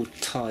 and it all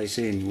ties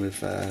in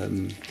with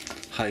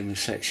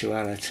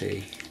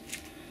homosexuality,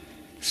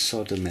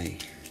 sodomy,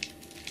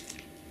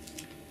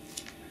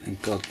 and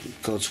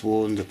God's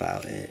warned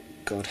about it.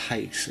 God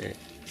hates it.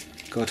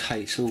 God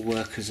hates all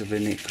workers of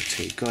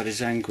iniquity. God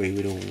is angry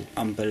with all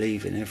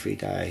unbelieving every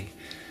day.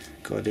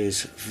 God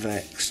is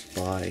vexed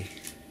by,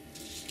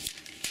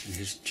 and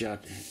his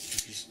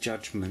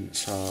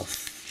judgments are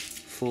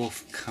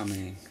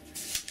forthcoming.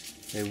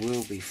 They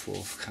will be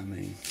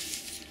forthcoming,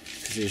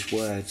 because his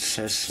word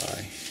says so.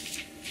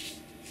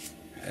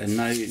 And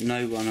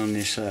no one on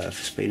this earth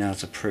has been able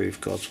to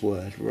prove God's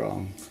word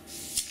wrong,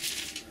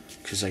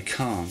 because they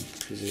can't,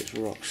 because it's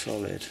rock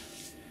solid.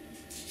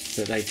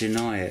 But they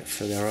deny it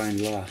for their own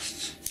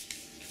lusts,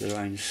 for their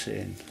own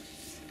sin.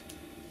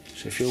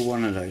 So if you're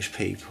one of those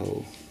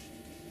people,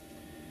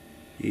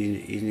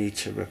 you need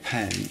to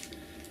repent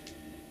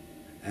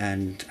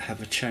and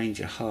have a change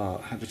of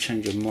heart, have a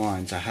change of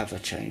mind, to have a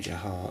change of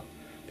heart.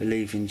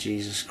 Believe in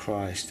Jesus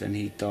Christ, and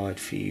he died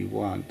for you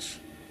once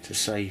to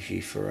save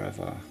you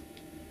forever.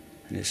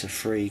 And it's a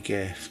free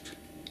gift.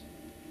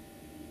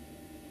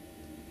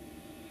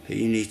 But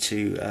you need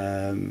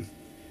to,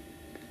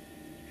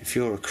 if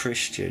you're a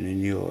Christian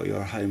and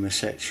you're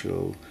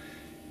homosexual,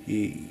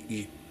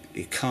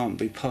 it can't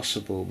be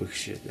possible,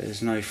 because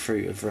there's no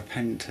fruit of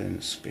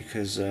repentance,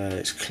 because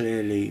it's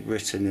clearly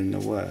written in the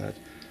word.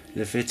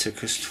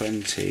 Leviticus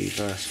 20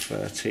 verse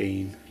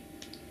 13.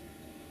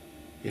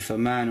 If a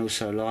man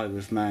also lie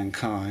with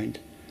mankind,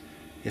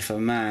 if a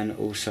man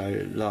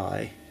also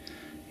lie,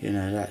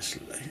 that's,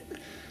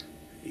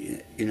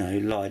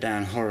 lie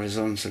down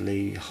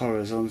horizontally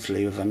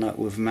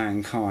with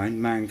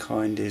mankind.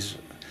 Mankind is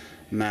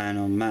man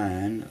on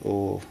man,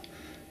 or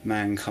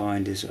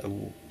mankind is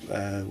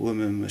a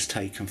woman was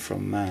taken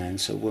from man,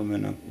 so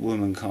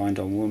womankind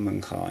on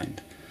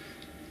womankind.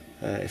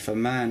 If a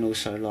man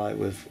also lie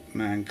with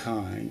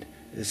mankind,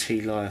 as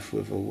he lieth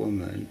with a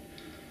woman,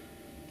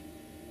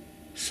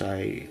 so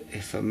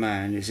if a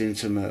man is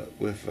intimate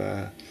with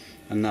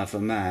another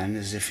man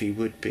as if he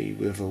would be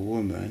with a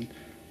woman,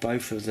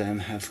 both of them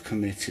have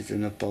committed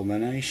an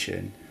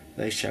abomination.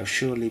 They shall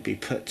surely be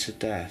put to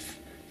death.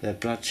 Their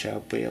blood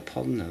shall be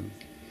upon them.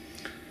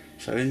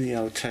 So in the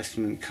Old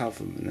Testament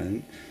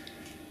covenant,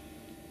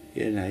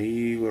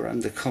 you were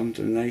under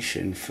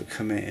condemnation for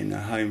committing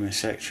a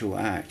homosexual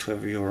act,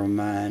 whether you're a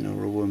man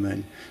or a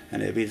woman,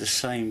 and it'd be the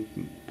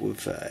same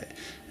with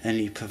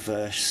any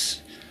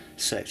perverse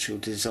sexual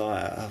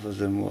desire other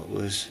than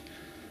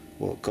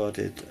what God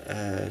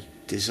had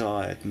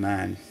desired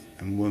man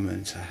and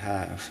woman to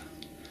have,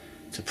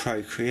 to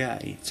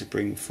procreate, to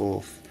bring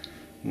forth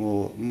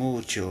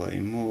more joy,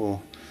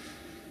 more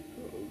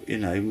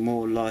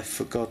life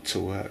for God to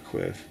work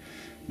with,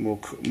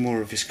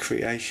 more of his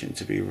creation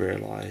to be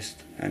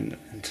realised, and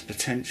to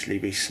potentially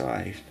be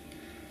saved.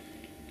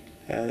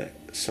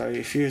 So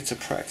if you were to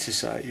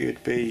practice that,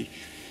 you'd be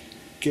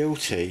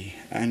guilty,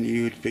 and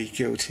you would be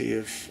guilty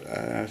of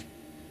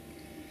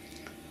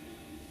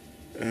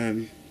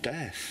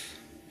death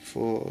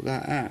for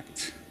that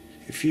act.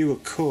 If you were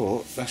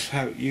caught, that's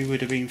how you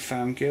would have been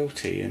found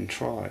guilty and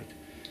tried.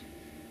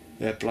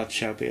 Their blood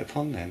shall be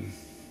upon them,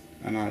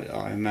 and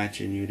I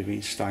imagine you would have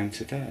been stoned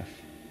to death.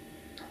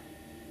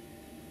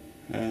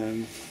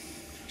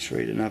 Let's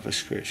read another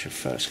scripture,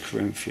 1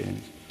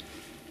 Corinthians.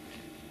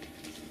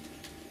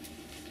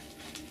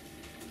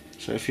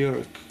 So if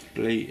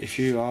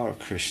you are a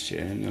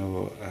Christian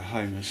or a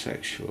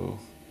homosexual,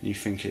 and you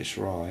think it's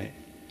right,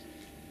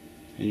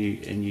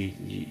 and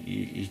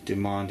you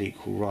demand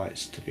equal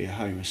rights to be a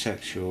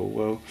homosexual,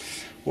 well,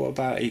 what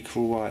about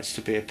equal rights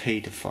to be a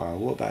paedophile?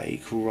 What about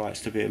equal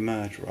rights to be a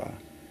murderer?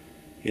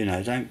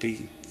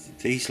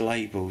 These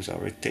labels are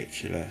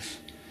ridiculous.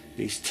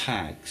 These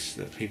tags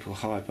that people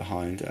hide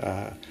behind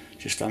are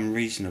just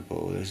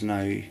unreasonable. There's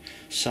no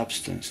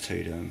substance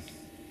to them.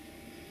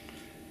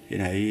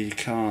 You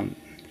can't.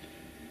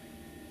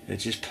 They're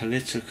just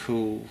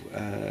political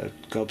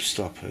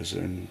gobstoppers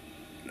and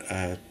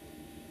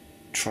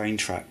train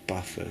track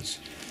buffers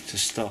to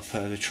stop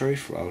the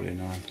truth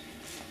rolling on.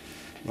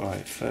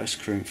 Right, 1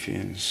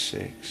 Corinthians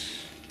 6.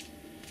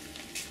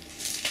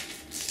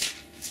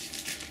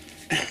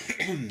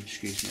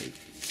 Excuse me.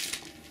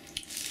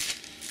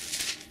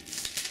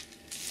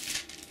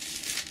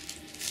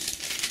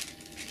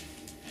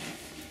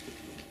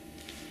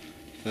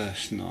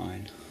 Verse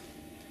 9.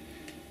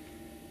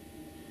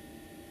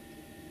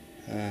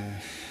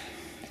 Have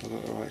I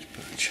got the right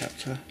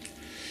chapter?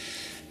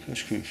 1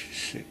 Corinthians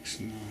 6,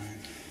 9.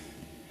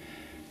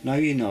 Know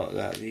ye not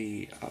that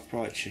the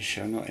unrighteous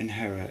shall not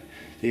inherit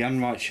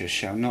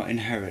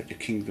the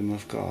kingdom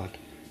of God?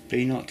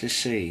 Be not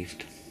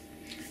deceived.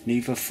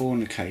 Neither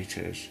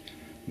fornicators,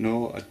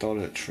 nor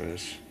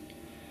idolaters,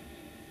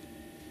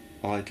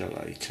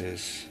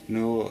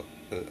 nor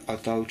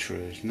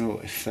adulterers,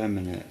 nor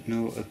effeminate,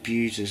 nor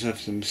abusers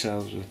of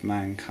themselves with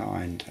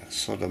mankind,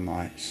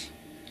 sodomites,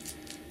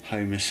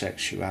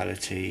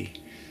 homosexuality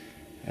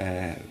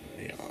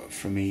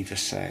from either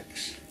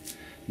sex,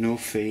 nor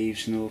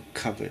thieves, nor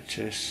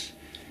covetous,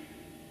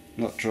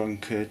 nor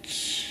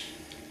drunkards,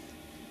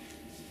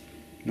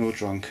 nor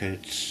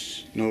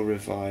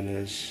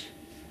revilers,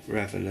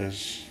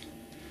 revellers,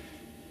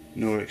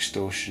 nor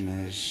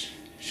extortioners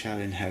shall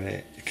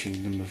inherit the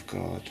kingdom of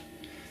God.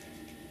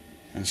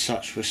 And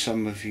such were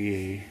some of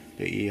you,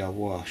 but ye are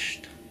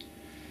washed,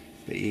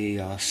 but ye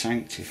are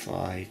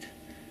sanctified,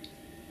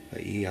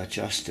 but ye are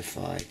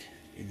justified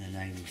in the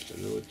name of the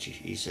Lord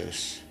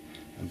Jesus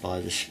and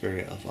by the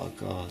Spirit of our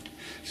God.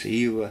 So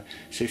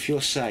if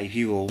you're saved,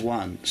 you were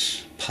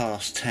once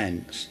past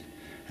tense,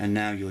 and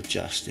now you're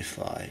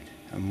justified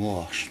and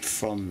washed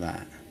from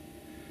that.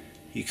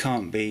 You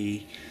can't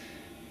be,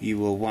 you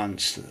were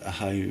once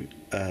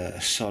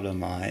a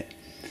sodomite,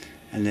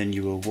 and then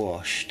you were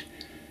washed,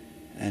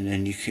 and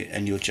then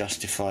you're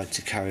justified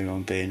to carry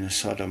on being a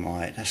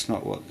sodomite. That's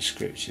not what the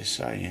scripture's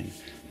saying.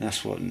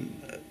 That's what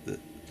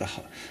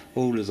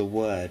all of the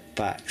word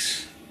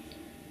backs.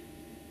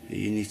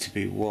 You need to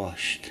be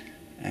washed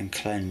and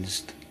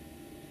cleansed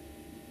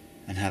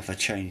and have a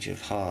change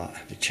of heart,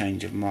 have a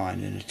change of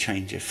mind and a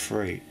change of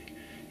fruit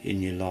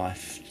in your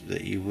life,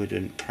 that you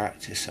wouldn't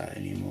practice that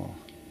anymore.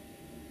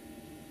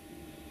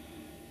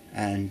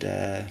 And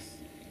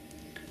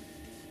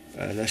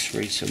let's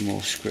read some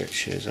more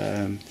scriptures.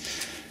 1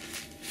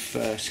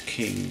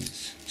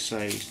 Kings.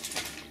 So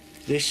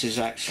this is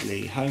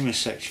actually,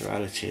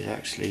 homosexuality is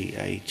actually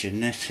a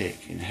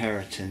genetic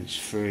inheritance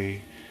through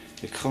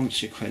the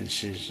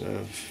consequences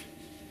of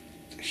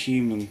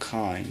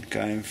humankind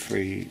going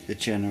through the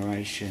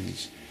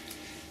generations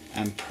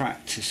and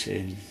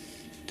practicing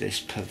this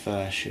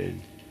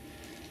perversion,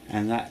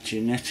 and that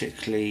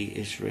genetically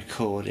is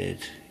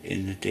recorded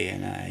in the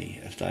D.N.A.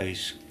 of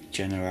those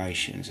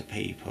generations of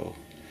people,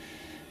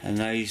 and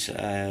those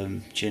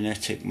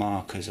genetic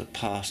markers are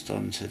passed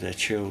on to their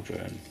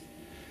children,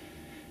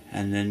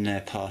 and then they're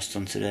passed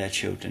on to their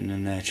children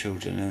and their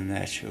children and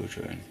their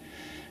children,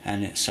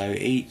 and so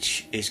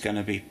each is going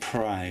to be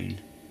prone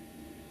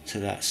to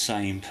that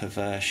same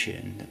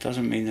perversion. That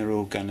doesn't mean they're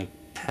all going to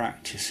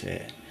practice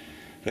it,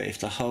 but if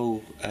the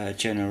whole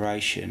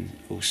generation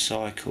or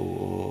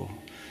cycle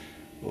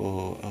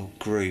or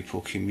group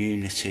or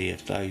community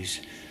of those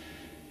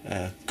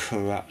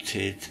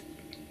corrupted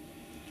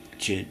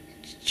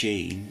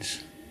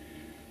genes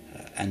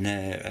and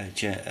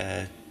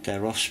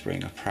their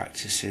offspring are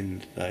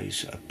practicing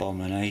those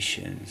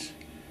abominations,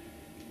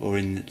 or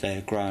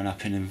they're growing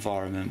up in an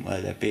environment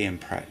where they're being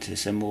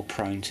practiced, they're more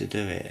prone to do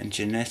it, and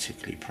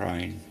genetically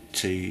prone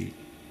to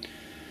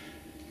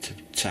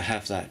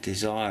have that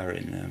desire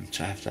in them,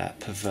 to have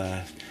that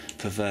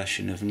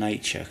perversion of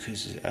nature,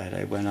 because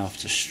they went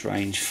after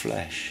strange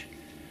flesh,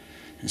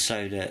 and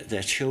so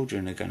their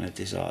children are going to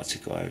desire to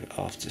go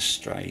after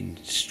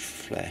strange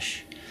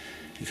flesh,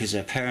 because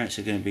their parents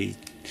are going to be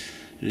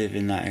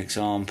living that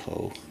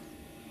example,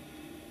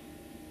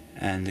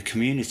 and the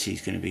community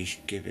is going to be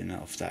giving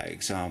off that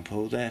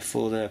example.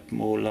 Therefore they're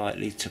more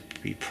likely to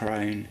be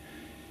prone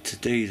to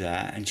do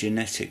that, and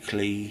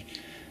genetically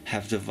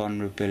have the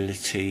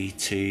vulnerability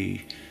to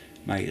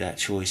make that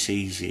choice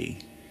easy.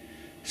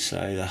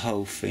 So the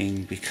whole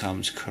thing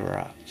becomes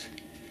corrupt,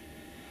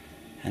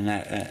 and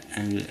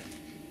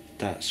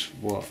that's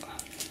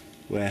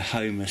where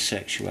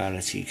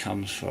homosexuality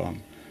comes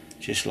from.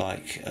 Just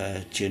like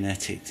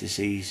genetic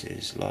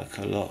diseases, like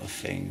a lot of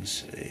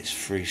things, it's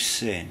through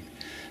sin,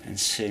 and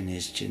sin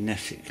is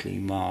genetically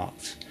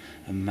marked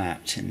and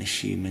mapped in the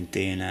human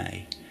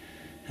DNA,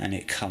 and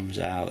it comes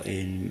out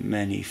in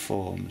many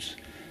forms.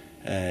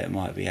 It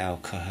might be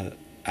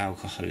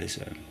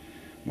alcoholism,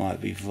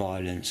 might be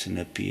violence and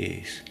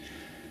abuse,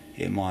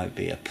 it might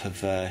be a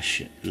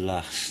perversion,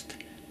 lust,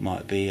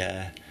 might be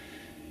an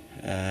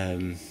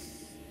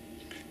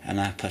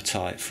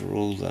appetite for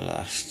all the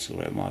lusts,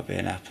 or it might be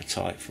an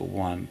appetite for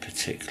one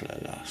particular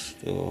lust,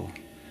 or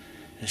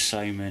there's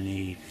so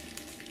many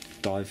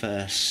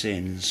diverse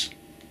sins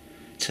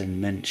to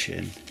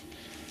mention.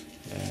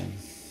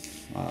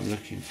 I'm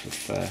looking for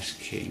 1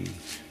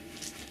 Kings.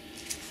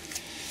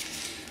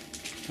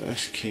 1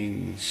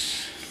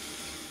 Kings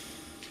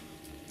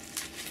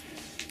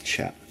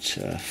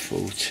chapter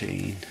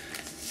 14.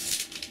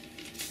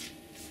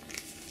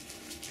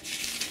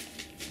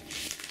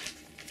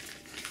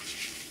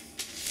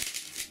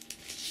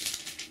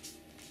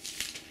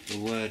 the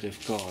Word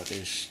of God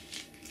is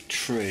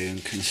true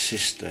and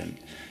consistent.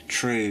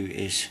 True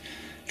is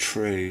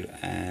true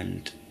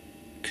and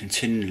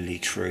continually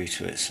true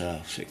to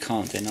itself, so it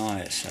can't deny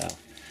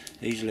itself.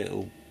 These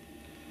little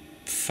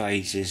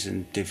phases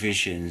and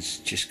divisions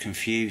just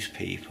confuse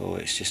people.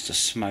 It's just a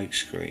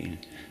smokescreen.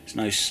 There's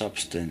no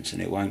substance,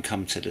 and it won't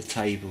come to the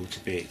table to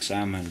be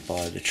examined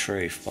by the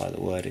truth, by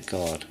the Word of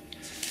God.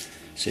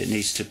 So it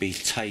needs to be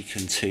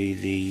taken to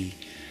the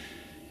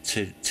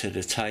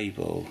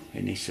table.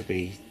 It needs to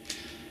be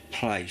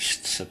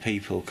placed so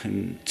people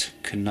can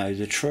know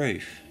the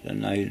truth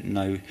and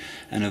know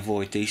and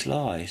avoid these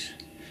lies.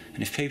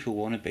 And if people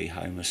want to be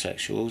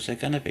homosexuals, they're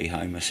going to be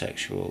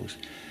homosexuals.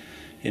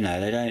 You know,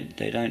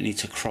 they don't need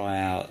to cry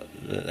out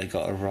that they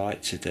got a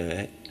right to do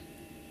it.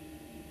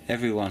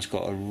 Everyone's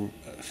got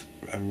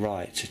a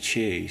right to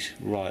choose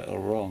right or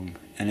wrong,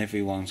 and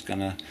everyone's going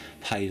to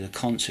pay the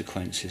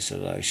consequences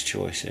of those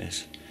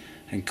choices.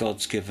 And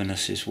God's given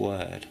us His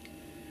Word.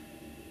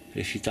 But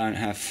if you don't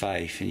have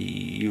faith,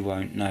 you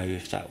won't know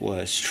if that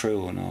word's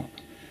true or not,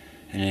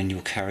 and then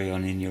you'll carry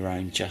on in your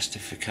own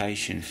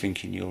justification,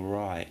 thinking you're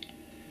right.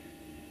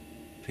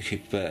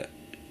 But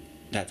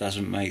that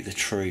doesn't make the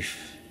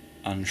truth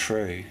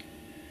untrue,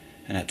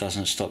 and that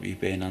doesn't stop you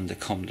being under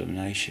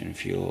condemnation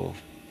for your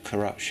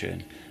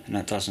corruption, and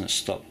that doesn't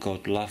stop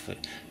God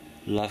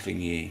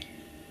loving you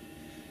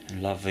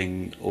and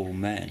loving all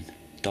men,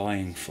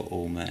 dying for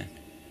all men.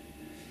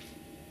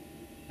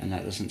 And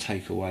that doesn't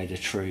take away the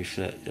truth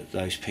that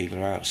those people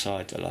are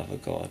outside the love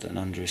of God and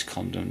under His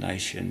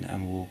condemnation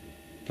and will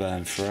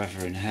burn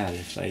forever in hell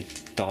if they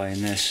die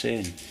in their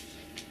sin.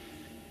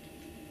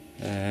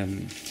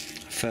 1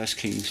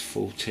 Kings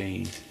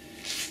 14,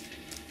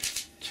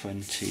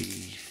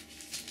 20,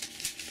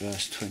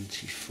 verse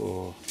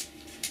 24.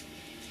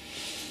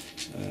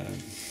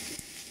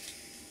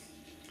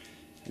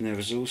 And there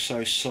was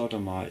also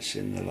Sodomites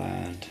in the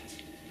land,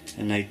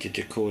 and they did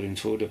according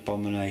to all the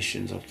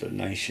abominations of the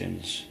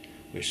nations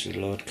which the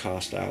Lord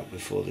cast out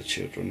before the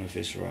children of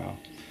Israel.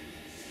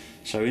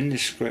 So in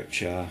this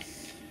scripture,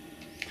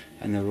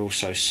 and there were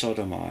also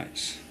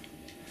Sodomites.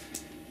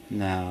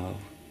 Now,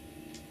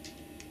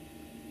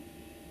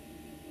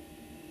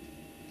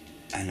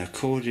 and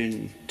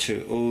according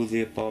to all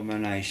the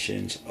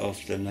abominations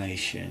of the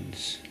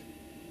nations,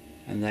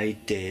 and they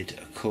did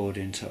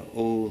according to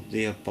all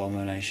the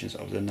abominations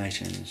of the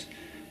nations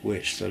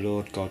which the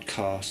Lord God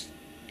cast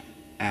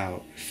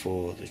out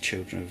for the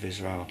children of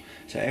Israel.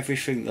 So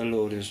everything the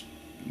Lord has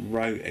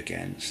wrote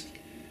against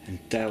and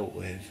dealt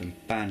with and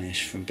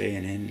banished from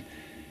being in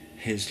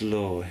His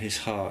law, His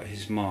heart,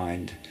 His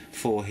mind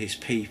for His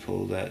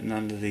people, that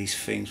none of these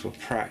things were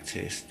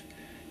practiced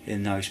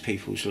in those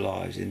people's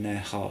lives, in their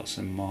hearts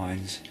and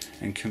minds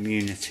and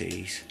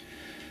communities,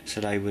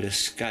 so they would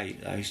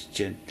escape those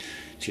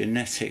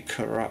genetic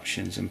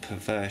corruptions and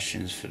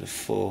perversions for the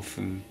fourth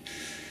and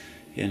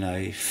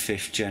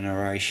fifth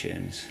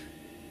generations.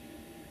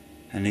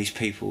 And these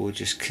people will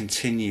just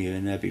continue,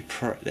 and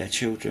their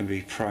children will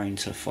be prone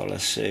to follow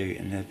suit,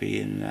 and they'll be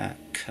in that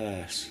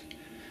curse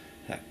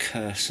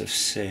of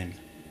sin.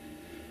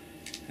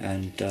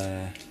 And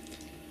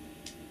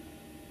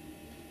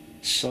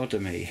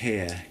sodomy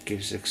here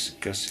gives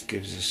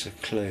us a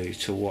clue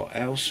to what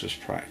else was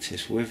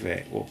practiced with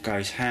it, what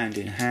goes hand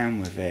in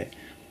hand with it,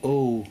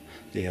 all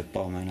the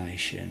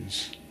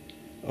abominations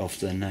of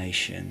the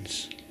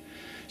nations.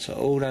 So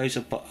all those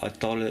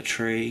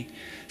idolatry,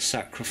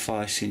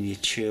 sacrificing your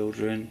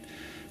children,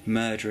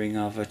 murdering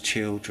other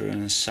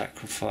children and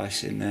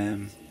sacrificing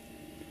them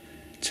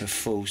to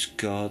false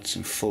gods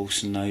and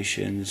false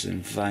notions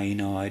and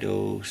vain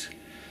idols,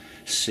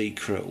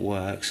 secret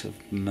works of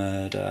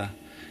murder,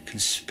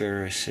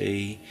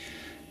 conspiracy,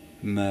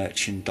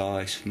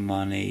 merchandise,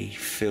 money,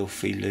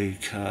 filthy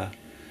lucre,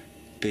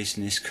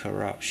 business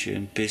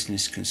corruption,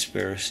 business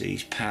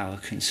conspiracies, power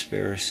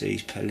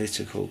conspiracies,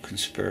 political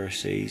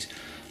conspiracies,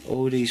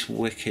 all these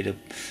wicked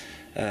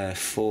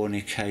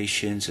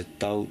fornications,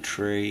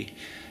 adultery,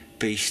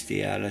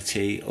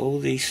 bestiality, all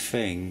these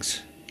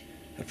things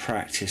are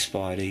practiced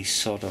by these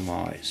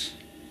sodomites.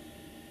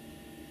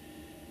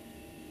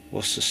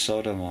 What's a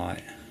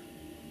sodomite?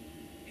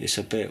 It's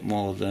a bit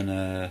more than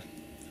a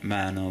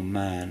man on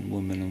man,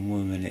 woman on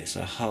woman. It's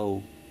a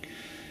whole,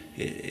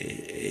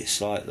 it's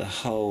like the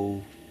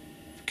whole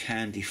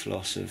candy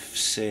floss of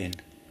sin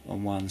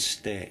on one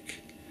stick.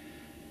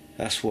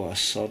 That's what a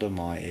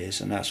sodomite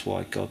is, and that's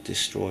why God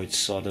destroyed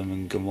Sodom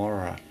and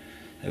Gomorrah.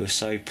 They were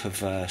so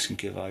perverse and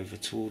give over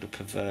to all the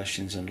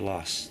perversions and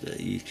lusts that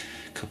you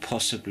could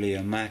possibly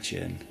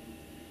imagine.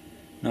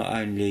 Not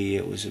only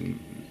it was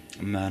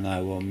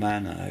mano on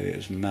mano, it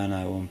was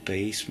mano on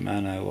beasts,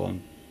 mano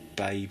on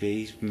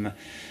babies,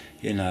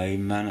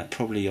 mano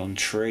probably on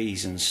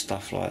trees and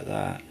stuff like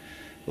that.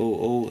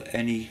 All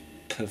any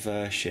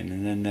perversion,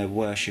 and then the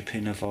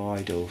worshipping of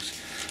idols.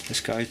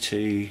 Let's go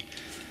to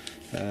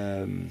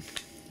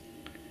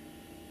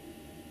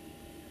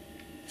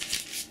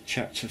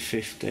chapter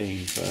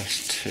 15,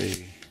 verse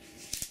 2,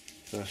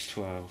 verse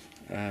 12.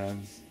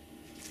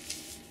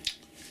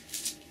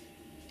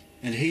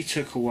 And he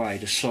took away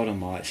the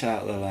Sodomites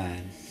out of the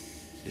land.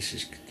 This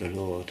is the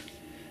Lord.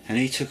 And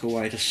he took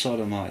away the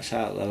Sodomites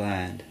out of the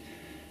land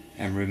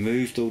and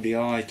removed all the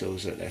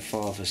idols that their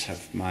fathers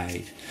have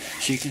made.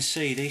 So you can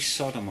see these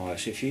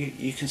Sodomites, if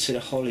you consider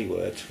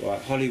Hollywood,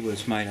 right,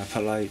 Hollywood's made up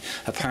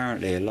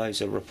apparently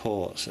loads of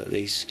reports that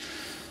these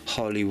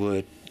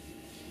Hollywood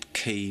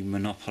key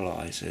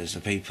monopolisers, the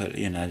people,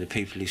 the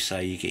people who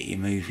say you get your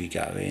movie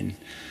going,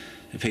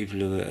 the people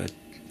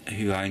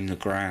who own the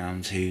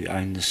grounds, who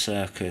own the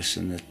circus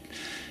and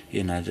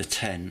the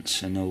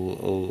tents and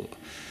all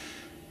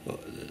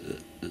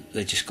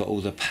they just got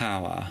all the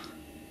power.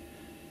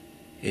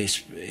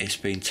 It's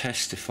been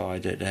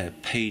testified that they're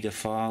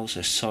paedophiles,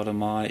 they're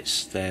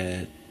sodomites,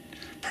 they're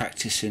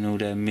practicing all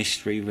their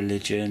mystery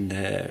religion,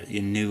 their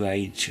New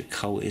Age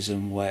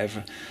occultism,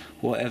 whatever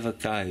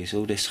goes,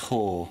 all this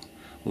whore,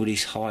 all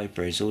these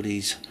hybrids, all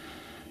these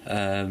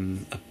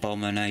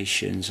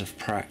abominations of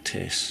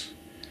practice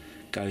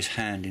goes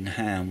hand in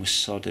hand with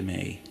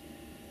sodomy.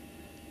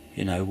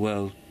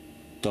 World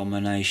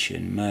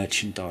domination,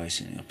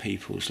 merchandising of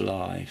people's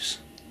lives,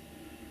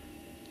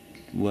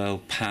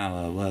 world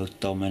power, world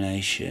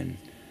domination,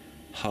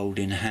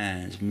 holding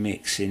hands,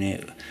 mixing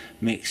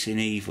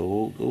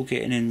evil, all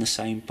getting in the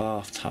same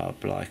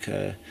bathtub like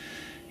a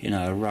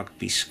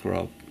rugby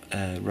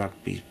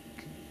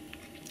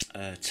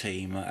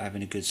team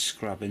having a good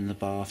scrub in the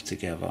bath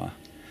together.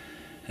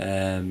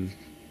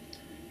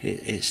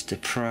 It's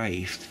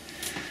depraved.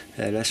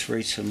 Let's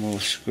read some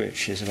more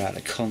scriptures about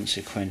the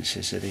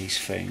consequences of these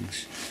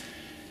things,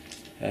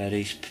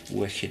 these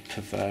wicked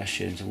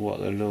perversions, and what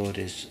the Lord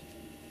is.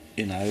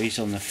 He's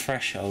on the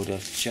threshold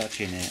of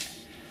judging it.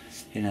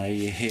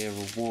 You hear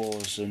of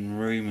wars and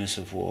rumours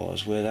of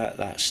wars. We're at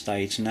that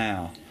stage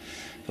now.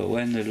 But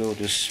when the Lord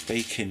was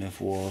speaking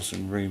of wars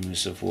and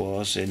rumours of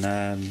wars in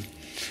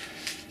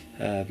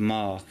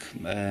Mark,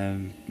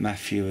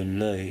 Matthew and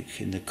Luke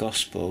in the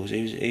Gospels,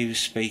 he was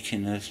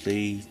speaking of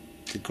the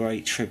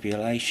great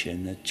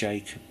tribulation, the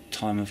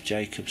time of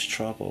Jacob's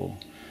trouble.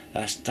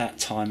 That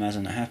time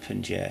hasn't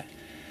happened yet.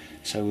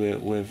 So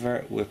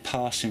we're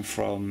passing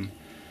from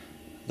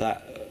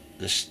that.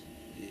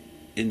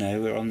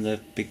 We're on the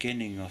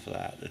beginning of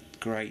that, the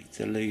great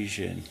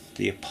delusion,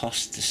 the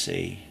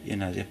apostasy.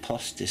 The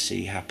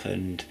apostasy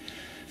happened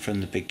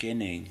from the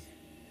beginning,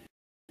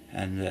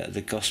 and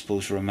the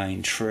Gospels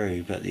remain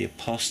true, but the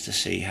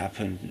apostasy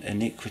happened,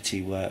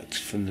 iniquity worked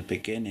from the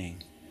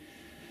beginning.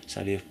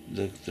 So the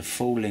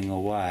falling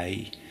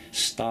away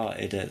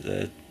started at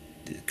the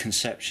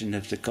conception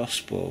of the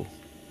Gospel,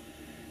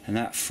 and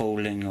that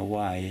falling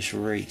away has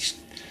reached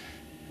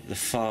the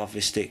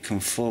farthest it can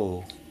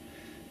fall,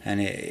 and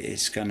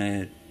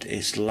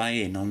it's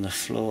laying on the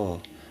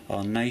floor.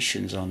 Our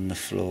nation's on the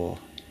floor.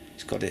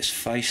 It's got its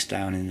face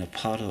down in the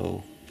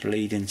puddle,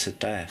 bleeding to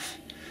death.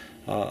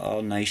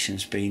 Our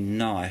nation's been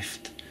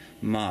knifed,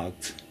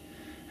 mugged,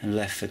 and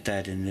left for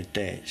dead in the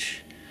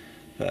ditch.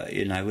 But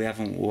we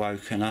haven't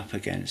woken up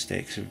against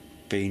it, 'cause we've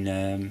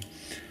been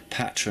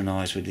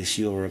patronised with this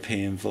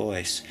European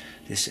voice,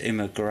 this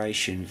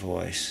immigration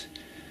voice.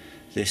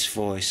 This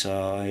voice,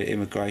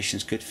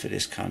 immigration's good for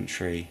this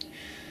country.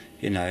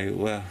 You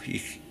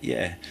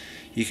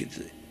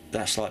could.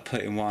 That's like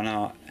putting one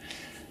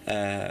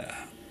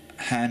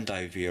hand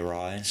over your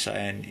eye and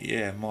saying,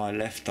 "Yeah, my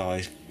left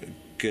eye's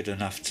good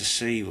enough to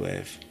see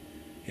with."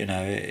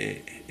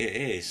 It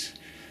is.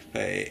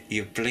 But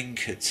you're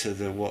blinkered to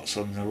what's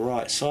on the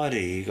right side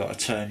of you. You've got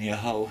to turn your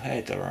whole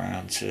head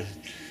around to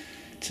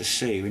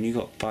see. When you've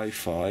got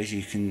both eyes,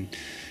 you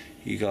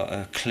got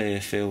a clear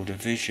field of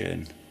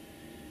vision.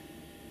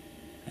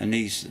 And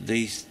these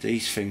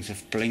things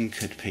have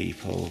blinkered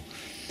people,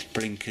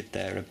 blinkered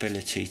their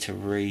ability to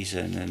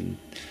reason and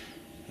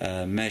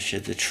measure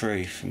the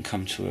truth and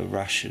come to a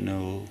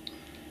rational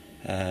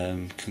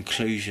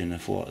conclusion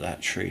of what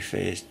that truth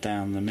is,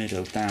 down the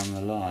middle, down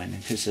the line,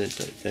 because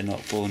they're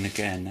not born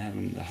again, they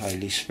haven't the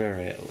Holy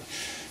Spirit,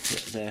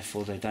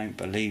 therefore they don't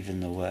believe in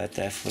the Word,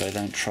 therefore they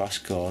don't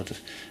trust God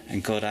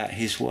and God at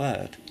His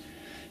Word,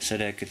 so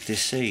they're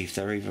deceived.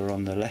 They're either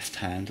on the left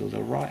hand or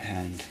the right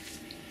hand,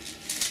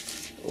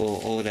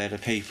 or they're the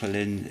people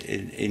in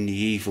the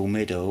evil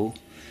middle,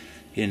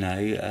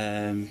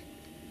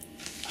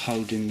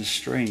 holding the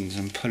strings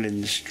and pulling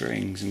the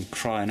strings and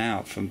crying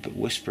out from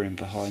whispering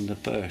behind the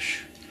bush,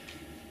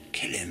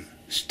 kill him,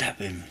 stab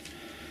him,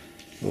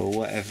 or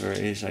whatever it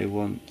is they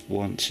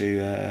want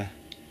to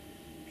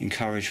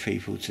encourage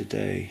people to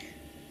do,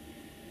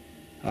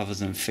 other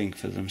than think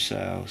for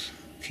themselves,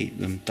 keep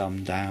them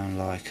dumbed down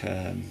like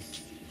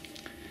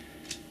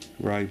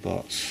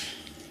robots,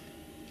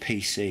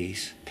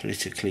 PCs,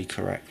 politically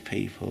correct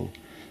people,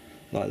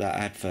 like that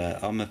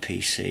advert, I'm a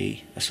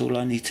PC, that's all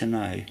I need to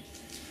know.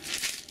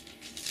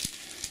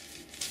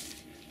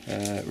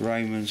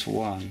 Romans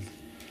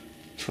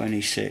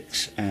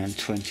 1:26 and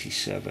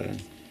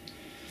 27.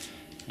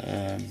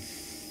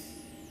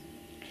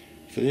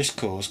 For this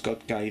cause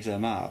God gave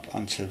them up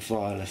unto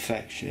vile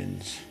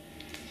affections.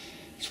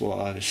 It's what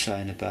I was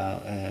saying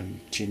about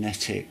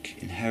genetic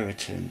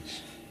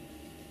inheritance.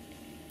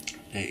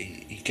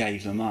 he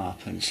gave them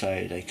up, and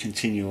so they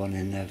continue on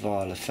in their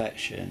vile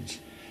affections,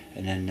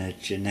 and then they're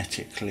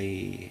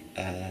genetically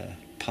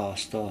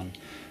passed on.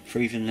 For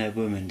even their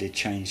women did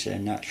change their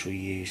natural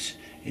use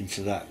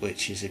into that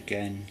which is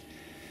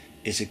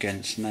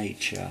against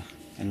nature,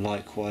 and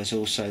likewise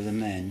also the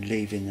men,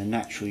 leaving the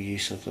natural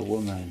use of the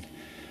woman,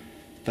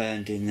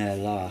 burned in their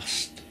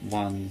lust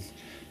one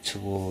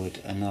toward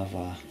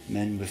another,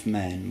 men with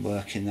men,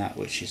 working that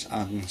which is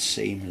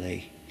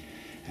unseemly,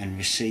 and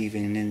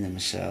receiving in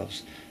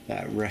themselves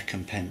that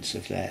recompense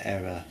of their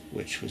error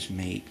which was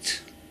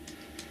meet.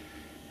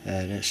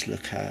 Let's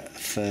look at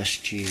 1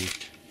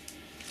 Jude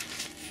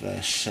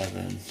verse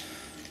 7.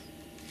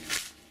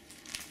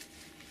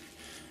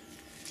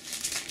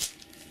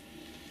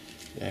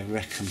 Their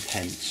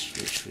recompense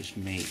which was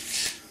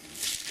meet.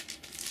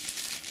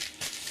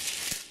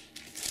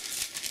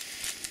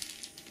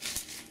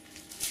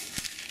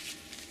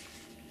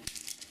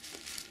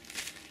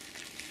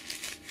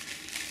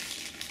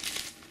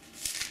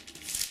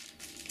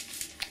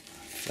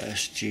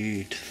 First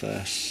Jude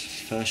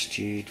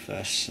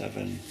verse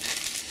 7.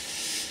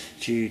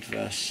 Jude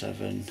verse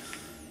 7.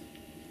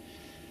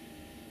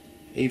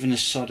 Even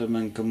as Sodom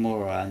and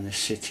Gomorrah and the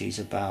cities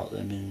about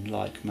them in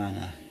like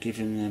manner,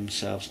 giving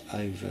themselves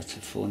over to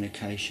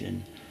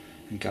fornication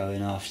and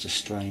going after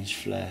strange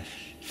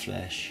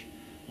flesh,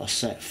 are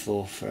set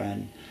forth for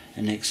an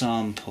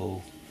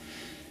example.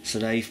 So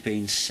they've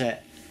been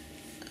set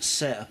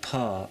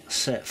apart,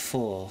 set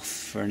forth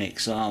for an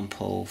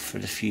example for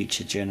the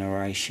future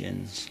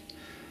generations.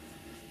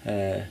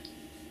 You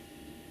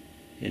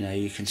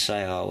can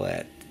say, oh,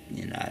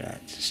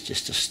 that's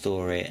just a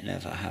story, it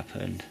never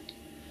happened.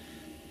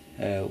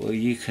 Well,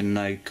 you can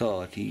know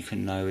God, you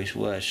can know His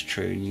word's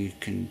true, and you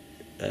can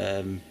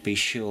be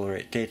sure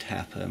it did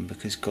happen,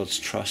 because God's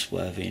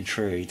trustworthy and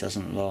true. He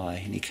doesn't lie,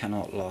 and He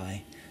cannot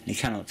lie, and He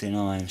cannot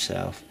deny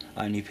Himself.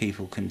 Only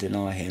people can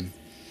deny Him.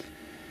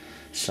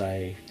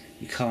 So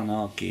you can't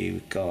argue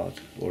with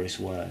God or His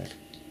word.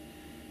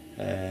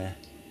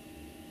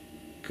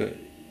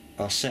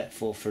 Are set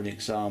forth for an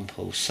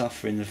example,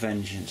 suffering the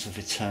vengeance of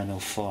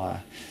eternal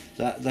fire.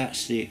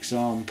 That's the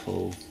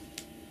example.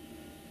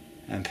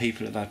 And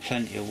people have had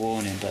plenty of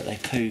warning, but they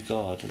poo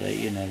God.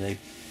 They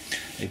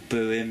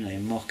boo Him, they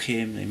mock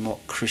Him, they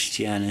mock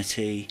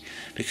Christianity,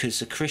 because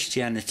the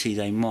Christianity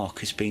they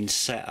mock has been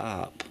set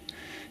up.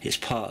 It's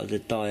part of the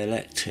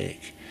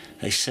dialectic.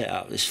 They set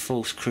up this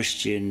false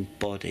Christian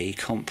body,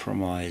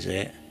 compromise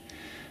it,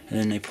 and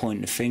then they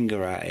point the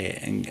finger at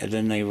it, and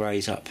then they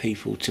raise up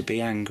people to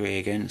be angry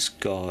against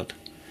God,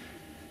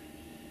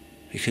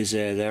 because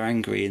they're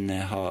angry in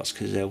their hearts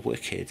because they're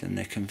wicked, and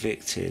they're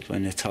convicted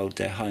when they're told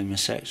they're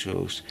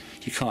homosexuals.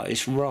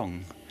 It's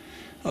wrong.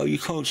 Oh, you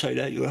can't say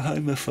that, you're a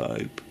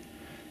homophobe.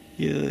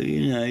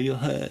 You're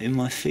hurting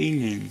my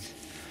feelings.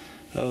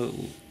 Oh,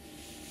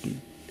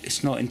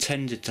 it's not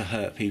intended to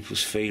hurt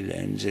people's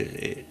feelings.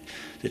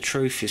 The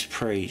truth is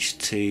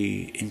preached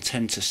to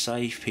intend to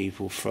save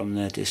people from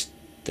their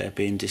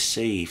being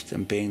deceived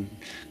and being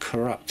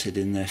corrupted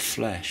in their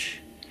flesh.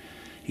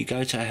 You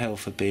go to hell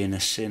for being a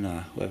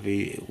sinner,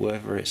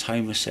 whether it's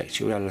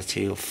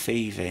homosexuality or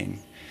thieving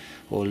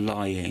or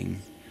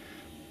lying.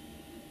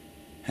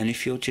 And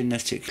if you're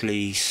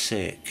genetically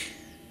sick,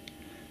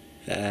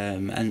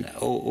 and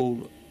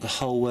all the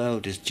whole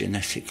world is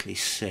genetically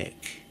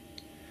sick,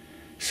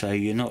 so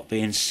you're not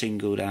being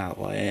singled out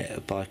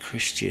by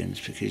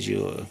Christians because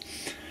you're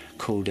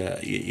called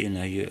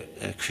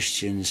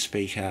Christians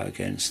speak out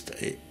against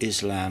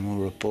Islam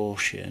or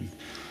abortion,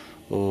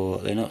 or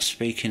they're not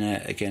speaking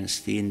out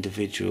against the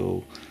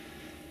individual.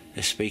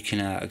 They're speaking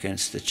out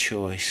against the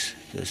choice,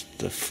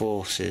 the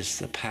forces,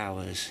 the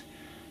powers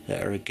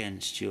that are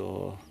against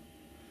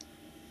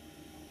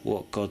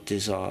what God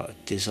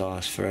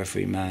desires for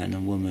every man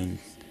and woman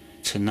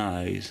to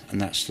know, and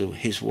that's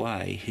His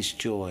way, His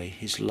joy,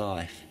 His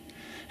life.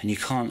 And you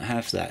can't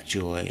have that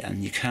joy,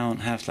 and you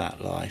can't have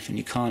that life, and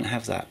you can't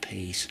have that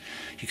peace,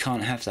 you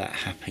can't have that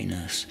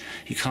happiness,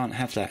 you can't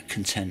have that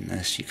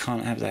contentness, you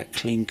can't have that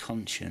clean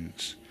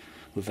conscience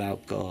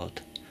without God.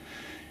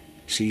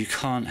 So you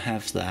can't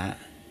have that.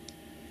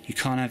 You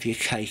can't have your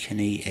cake and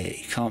eat it.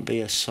 You can't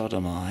be a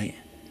sodomite.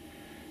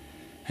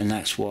 And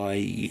that's why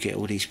you get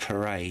all these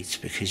parades,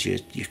 because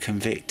you're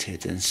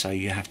convicted, and so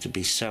you have to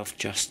be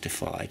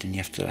self-justified, and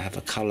you have to have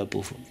a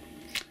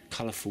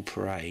colourful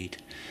parade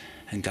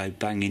and go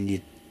banging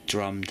your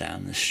drum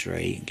down the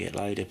street and get a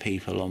load of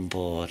people on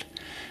board.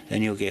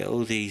 Then you'll get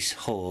all these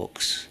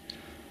hawks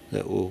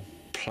that will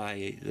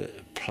play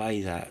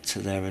that to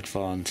their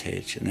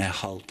advantage, and they'll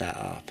hold that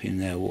up in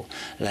their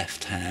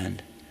left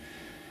hand,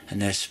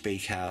 and they'll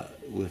speak out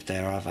with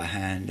their other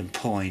hand and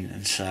point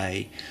and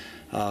say,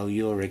 oh,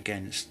 you're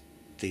against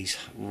these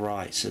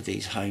rights of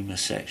these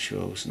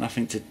homosexuals.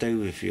 Nothing to do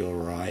with your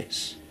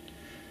rights.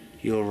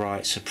 Your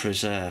rights are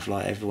preserved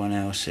like everyone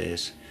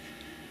else's.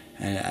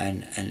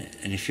 And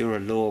if you're a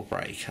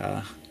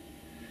lawbreaker,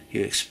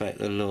 you expect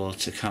the law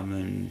to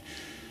come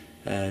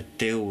and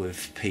deal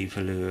with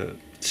people who are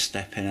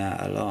stepping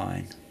out of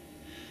line.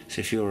 So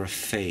if you're a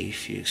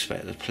thief, you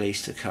expect the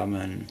police to come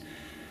and,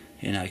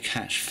 you know,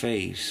 catch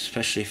thieves,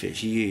 especially if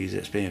it's you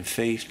that's being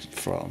thieved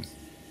from.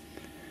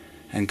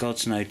 And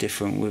God's no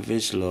different with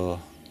his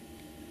law.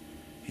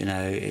 You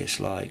know, it's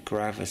like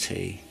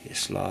gravity,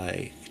 it's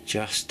like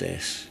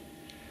justice.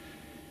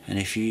 And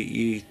if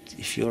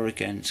you're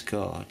against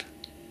God,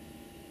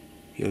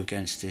 you're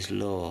against his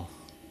law.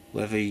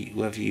 Whether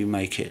you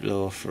make it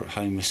law for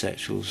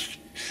homosexuals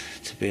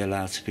to be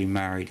allowed to be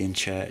married in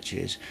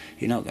churches,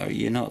 you're not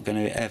going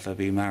to ever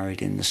be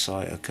married in the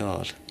sight of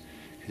God,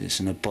 because it's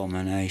an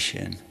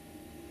abomination.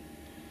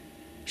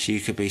 So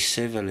you could be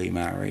civilly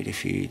married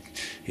if you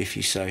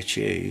so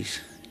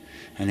choose,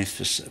 and if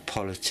the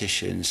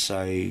politicians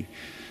so, you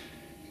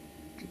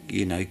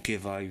know,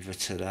 give over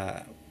to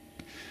that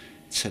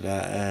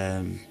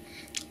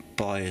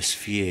biased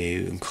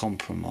view and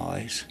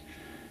compromise,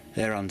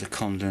 they're under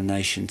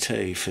condemnation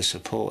too for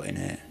supporting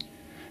it.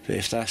 But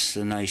if that's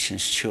the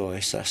nation's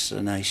choice, that's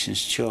the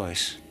nation's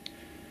choice.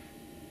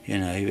 You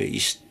know,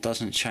 it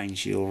doesn't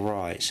change your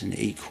rights and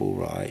equal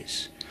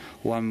rights.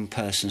 One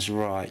person's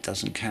right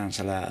doesn't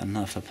cancel out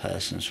another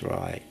person's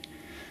right,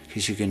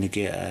 because you're going to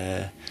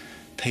get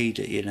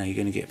you're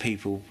going to get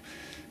people.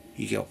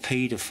 You got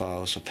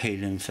paedophiles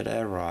appealing for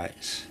their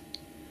rights,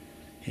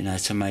 you know,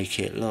 to make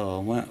it law.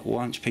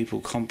 Once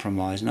people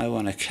compromise, no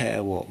one will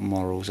care what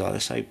morals are. They're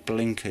so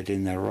blinkered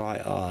in their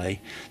right eye,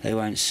 they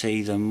won't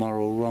see the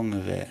moral wrong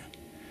of it.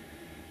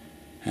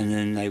 And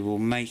then they will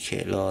make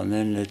it law, and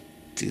then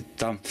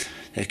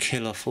they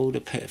kill off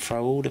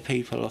throw all the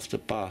people off the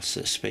bus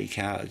that speak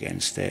out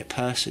against it,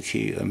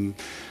 persecute them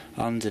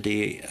under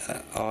the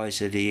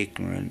eyes of the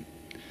ignorant,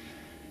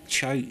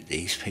 choke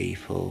these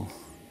people,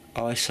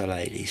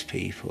 isolate these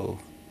people,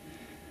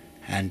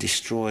 and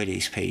destroy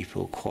these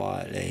people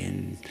quietly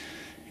and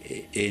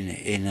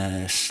in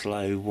a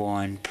slow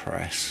wine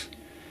press,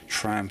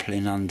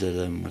 trampling under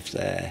them with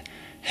their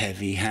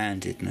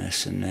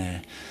heavy-handedness and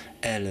their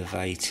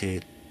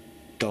elevated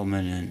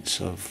dominance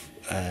of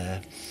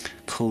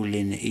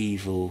calling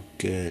evil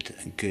good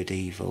and good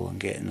evil and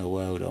getting the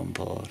world on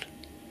board.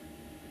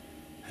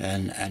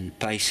 And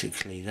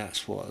basically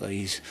that's what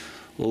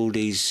all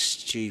these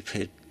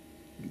stupid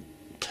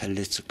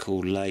political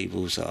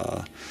labels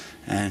are.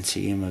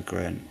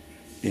 Anti-immigrant,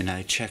 you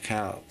know, check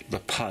out the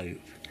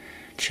Pope,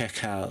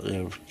 check out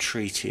the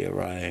Treaty of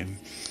Rome,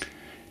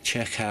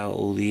 check out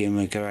all the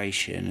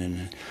immigration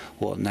and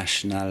what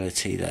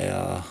nationality they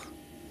are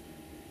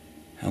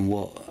and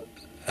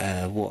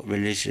what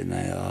religion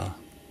they are.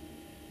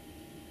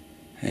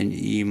 And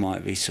you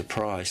might be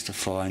surprised to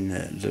find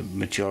that the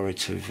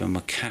majority of them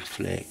are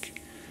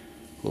Catholic,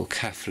 or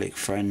Catholic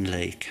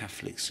friendly,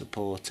 Catholic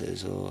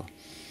supporters, or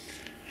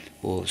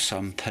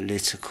some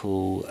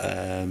political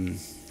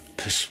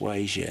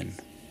persuasion.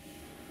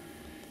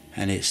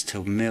 And it's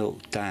to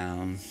milk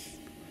down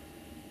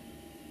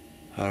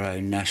our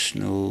own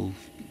national,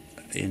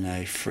 you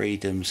know,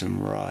 freedoms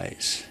and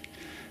rights.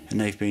 And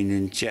they've been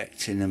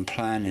injecting and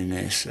planning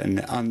this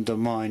and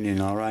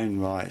undermining our own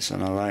rights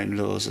and our own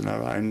laws and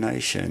our own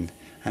nation.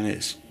 And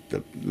it's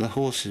the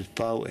horse is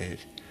bolted.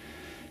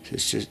 So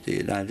it's just,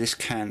 you know, this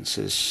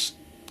cancer's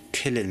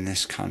killing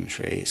this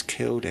country. It's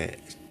killed it.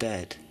 It's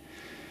dead.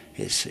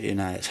 It's, you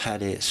know, it's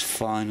had its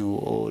final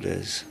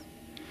orders.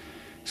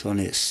 It's on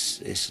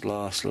its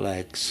last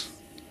legs.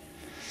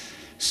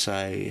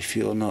 So if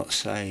you're not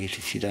saved,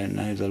 if you don't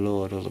know the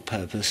Lord or the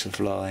purpose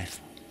of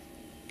life,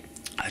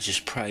 I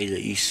just pray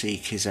that you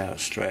seek his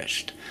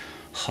outstretched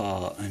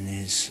heart and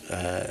his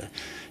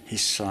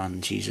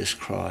son, Jesus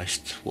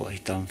Christ, what he's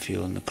done for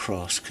you on the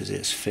cross, because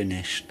it's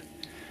finished.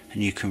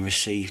 And you can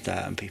receive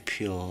that and be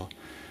pure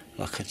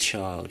like a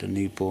child, a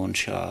newborn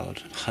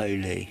child,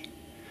 holy,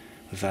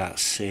 without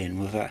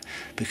sin,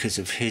 because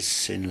of his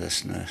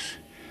sinlessness.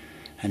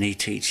 And he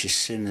teaches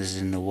sinners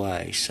in the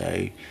way,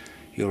 so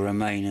you'll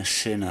remain a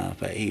sinner,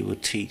 but he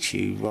would teach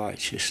you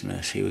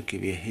righteousness. He would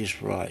give you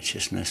his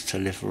righteousness to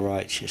live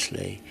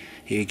righteously.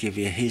 He would give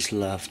you his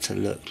love to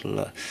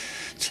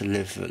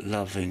live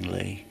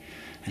lovingly,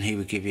 and he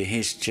would give you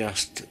his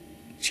just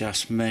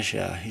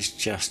measure, his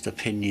just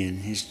opinion,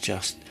 his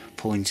just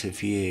point of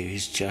view,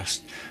 his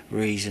just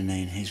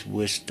reasoning, his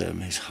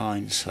wisdom, his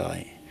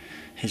hindsight,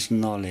 his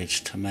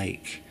knowledge to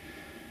make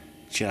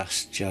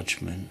just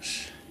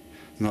judgments,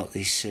 not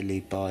these silly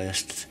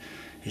biased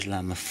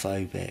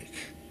Islamaphobic,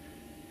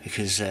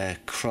 because they're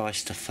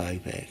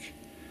Christophobic,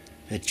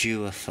 they're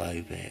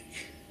Jewophobic,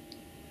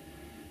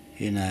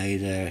 you know,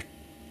 they're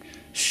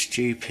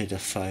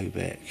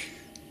stupidophobic,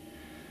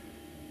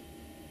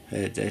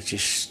 they're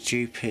just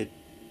stupid,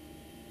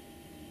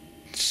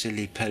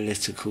 silly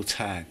political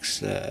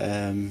tags that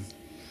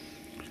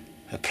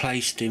are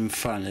placed in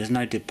front. There's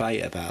no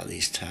debate about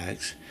these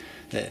tags.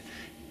 That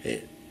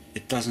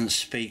it doesn't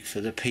speak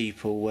for the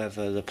people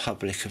whether the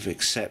public have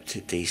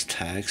accepted these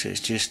tags.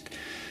 It just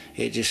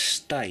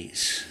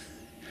states,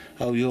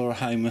 oh, you're a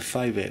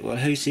homophobic. Well,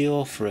 who's the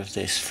author of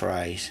this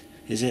phrase?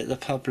 Is it the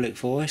public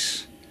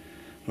voice?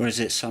 Or is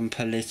it some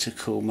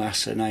political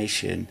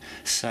machination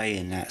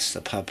saying that's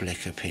the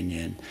public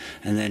opinion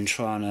and then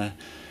trying to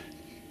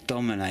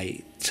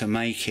dominate to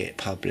make it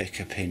public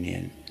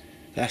opinion.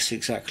 That's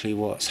exactly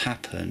what's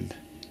happened,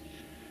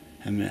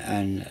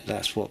 and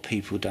that's what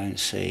people don't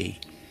see.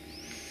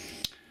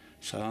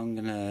 So I'm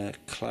going to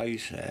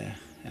close there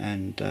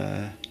and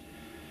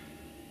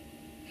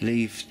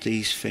leave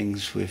these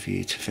things with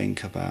you to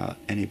think about.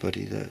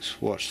 Anybody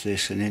that's watched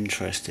this and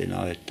interested,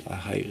 I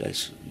hope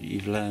that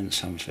you've learned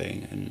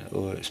something,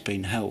 or it's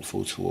been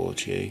helpful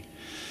towards you.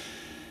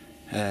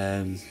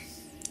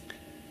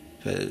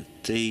 But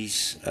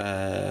these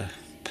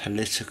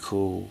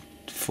political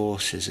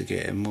forces are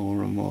getting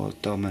more and more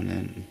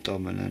dominant.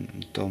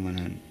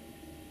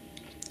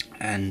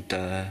 And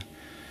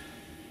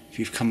if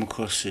you've come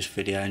across this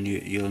video and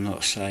you're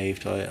not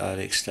saved, I'd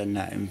extend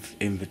that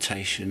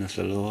invitation of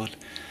the Lord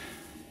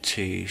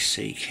to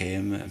seek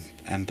Him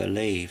and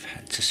believe,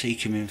 to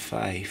seek Him in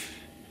faith.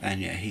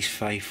 And yet He's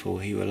faithful.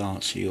 He will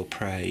answer your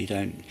prayer. You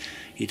don't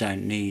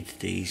need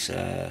these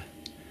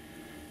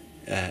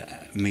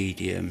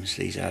mediums,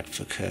 these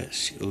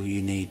advocates. All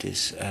you need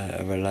is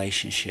a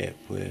relationship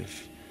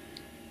with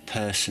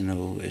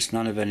personal. It's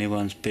none of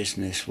anyone's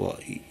business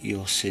what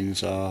your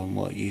sins are and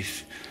what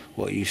you've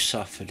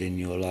suffered in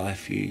your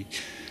life. The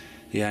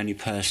only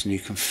person who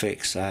can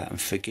fix that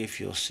and forgive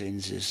your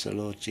sins is the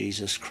Lord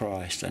Jesus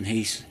Christ, and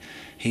He's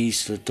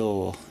the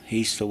door.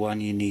 He's the one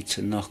you need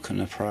to knock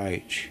and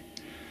approach.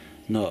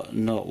 Not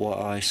what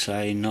I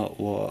say, not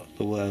what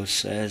the world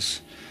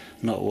says,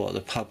 not what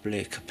the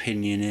public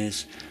opinion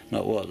is,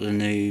 not what the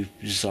new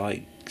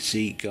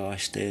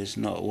zeitgeist is,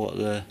 not what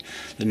the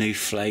new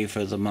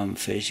flavour of the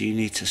month is. You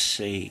need to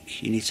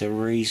seek. You need to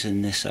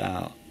reason this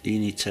out. You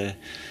need to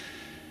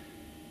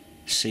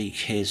seek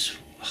His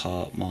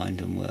heart,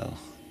 mind and will,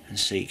 and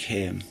seek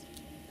Him,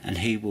 and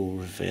He will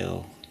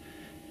reveal.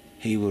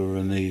 He will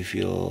remove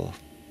your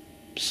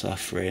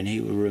suffering. He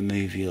will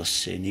remove your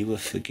sin. He will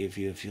forgive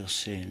you of your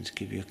sins,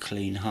 give you a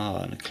clean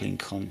heart and a clean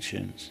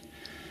conscience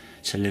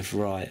to live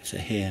right for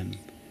Him.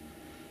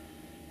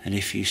 And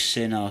if you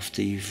sin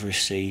after you've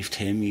received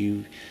Him,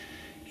 you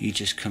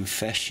just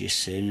confess your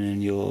sin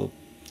and you're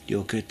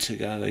good to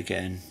go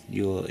again.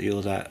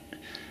 You're that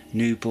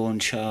newborn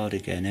child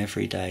again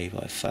every day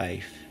by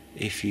faith,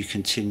 if you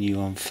continue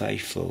on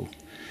faithful.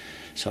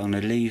 So I'm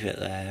going to leave it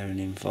there and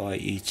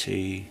invite you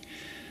to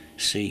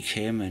seek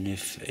Him. And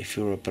if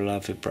you're a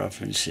beloved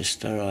brother and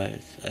sister,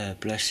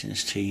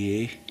 blessings to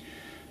you.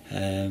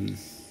 And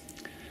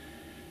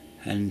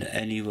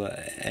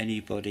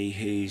anybody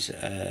who's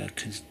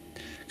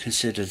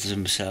considers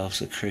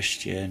themselves a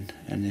Christian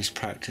and is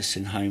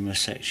practicing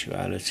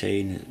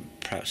homosexuality and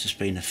perhaps has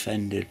been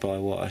offended by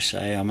what I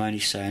say, I'm only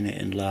saying it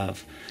in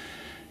love,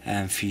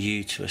 and for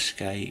you to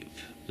escape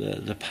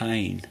the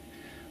pain,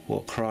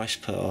 what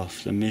Christ put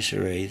off, the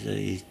misery,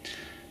 the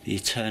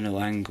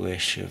eternal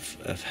anguish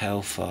of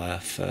hellfire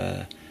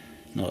for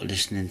not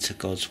listening to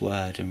God's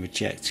word and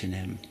rejecting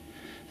Him,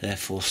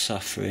 therefore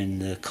suffering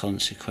the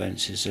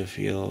consequences of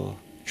your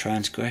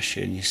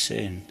transgression, your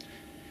sin,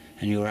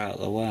 and you're out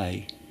of the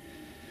way.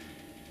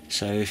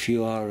 So if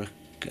you are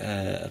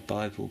a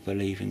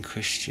Bible-believing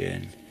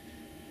Christian,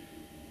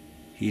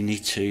 you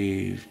need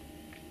to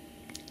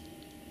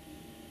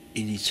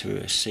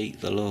seek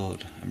the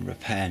Lord and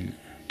repent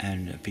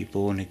and be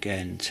born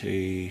again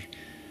to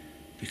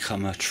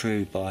become a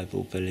true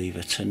Bible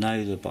believer, to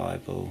know the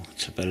Bible,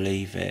 to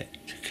believe it,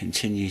 to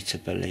continue to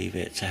believe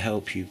it, to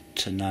help you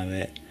to know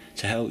it.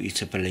 To help you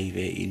to believe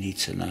it, you need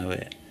to know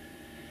it.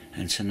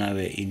 And to know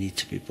it, you need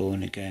to be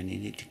born again. You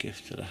need to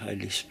give to the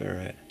Holy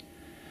Spirit.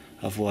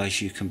 Otherwise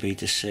you can be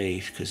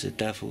deceived, because the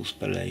devils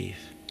believe.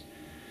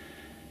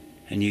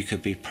 And you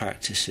could be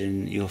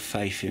practicing your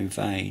faith in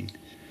vain.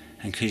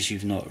 And because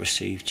you've not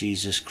received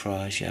Jesus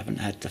Christ, you haven't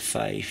had the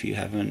faith, you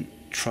haven't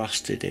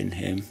trusted in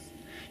Him.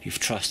 You've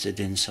trusted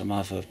in some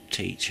other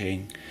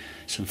teaching,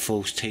 some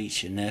false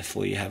teaching.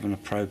 Therefore you haven't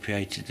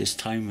appropriated His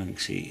atonement,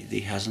 because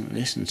He hasn't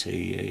listened to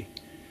you.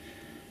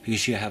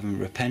 Because you haven't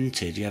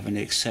repented, you haven't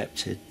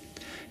accepted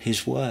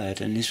His word,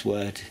 and His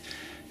word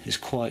is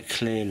quite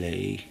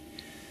clearly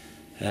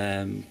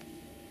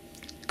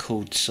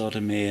called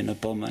sodomy an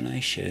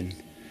abomination.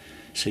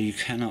 So you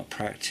cannot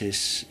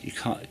practice, you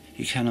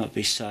cannot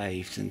be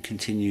saved and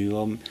continue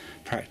on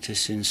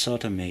practicing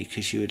sodomy,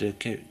 because you would have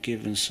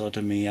given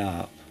sodomy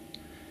up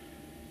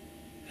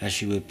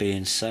as you were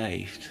being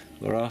saved,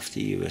 or after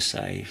you were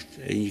saved,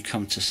 and you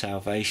come to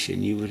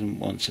salvation. You wouldn't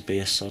want to be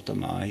a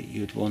sodomite.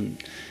 You'd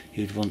want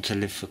to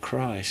live for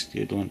Christ.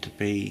 You'd want to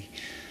be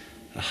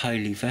a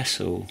holy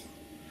vessel,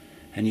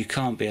 and you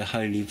can't be a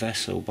holy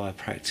vessel by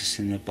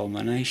practicing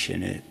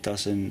abomination. It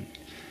doesn't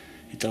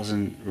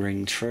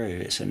ring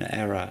true. It's an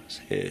error.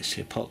 It's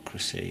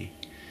hypocrisy.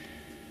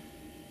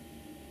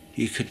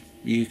 You could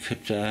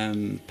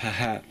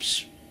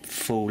perhaps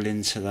fall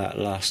into that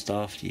lust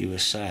after you were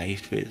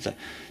saved, but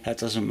that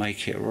doesn't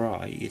make it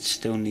right. You'd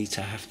still need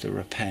to have to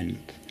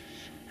repent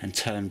and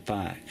turn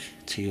back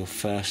to your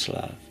first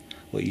love,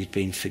 what you'd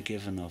been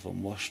forgiven of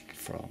and washed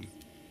from.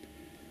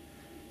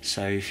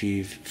 So if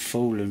you've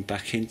fallen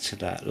back into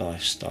that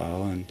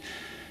lifestyle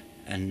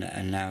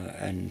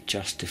and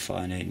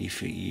justifying it, and you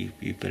think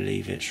you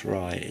believe it's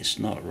right. It's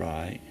not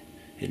right.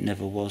 It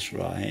never was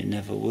right. It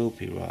never will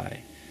be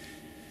right.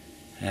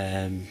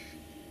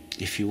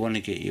 If you want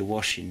to get your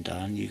washing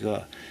done,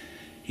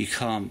 you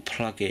can't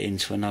plug it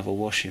into another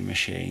washing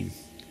machine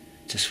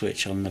to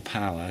switch on the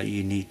power.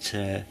 You need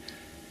to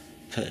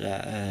put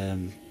that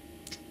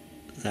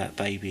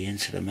baby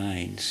into the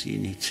mains. You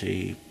need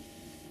to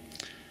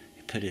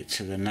put it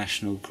to the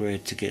national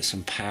grid to get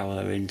some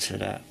power into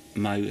that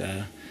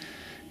motor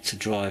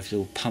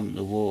to pump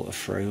the water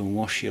through and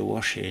wash your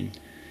washing.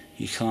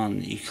 You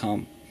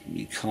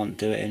can't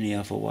do it any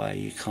other way.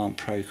 You can't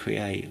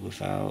procreate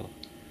without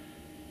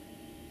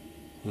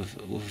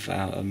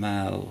a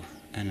male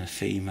and a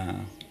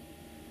female.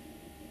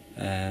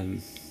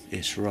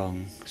 It's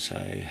wrong.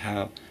 So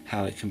how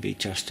it can be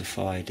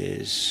justified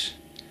is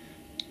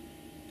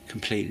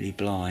completely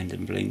blind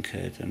and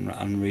blinkered and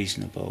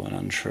unreasonable and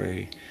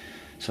untrue.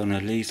 So I'm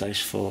going to leave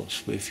those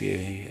thoughts with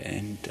you,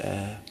 and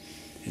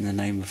in the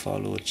name of our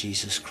Lord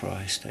Jesus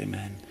Christ,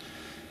 amen.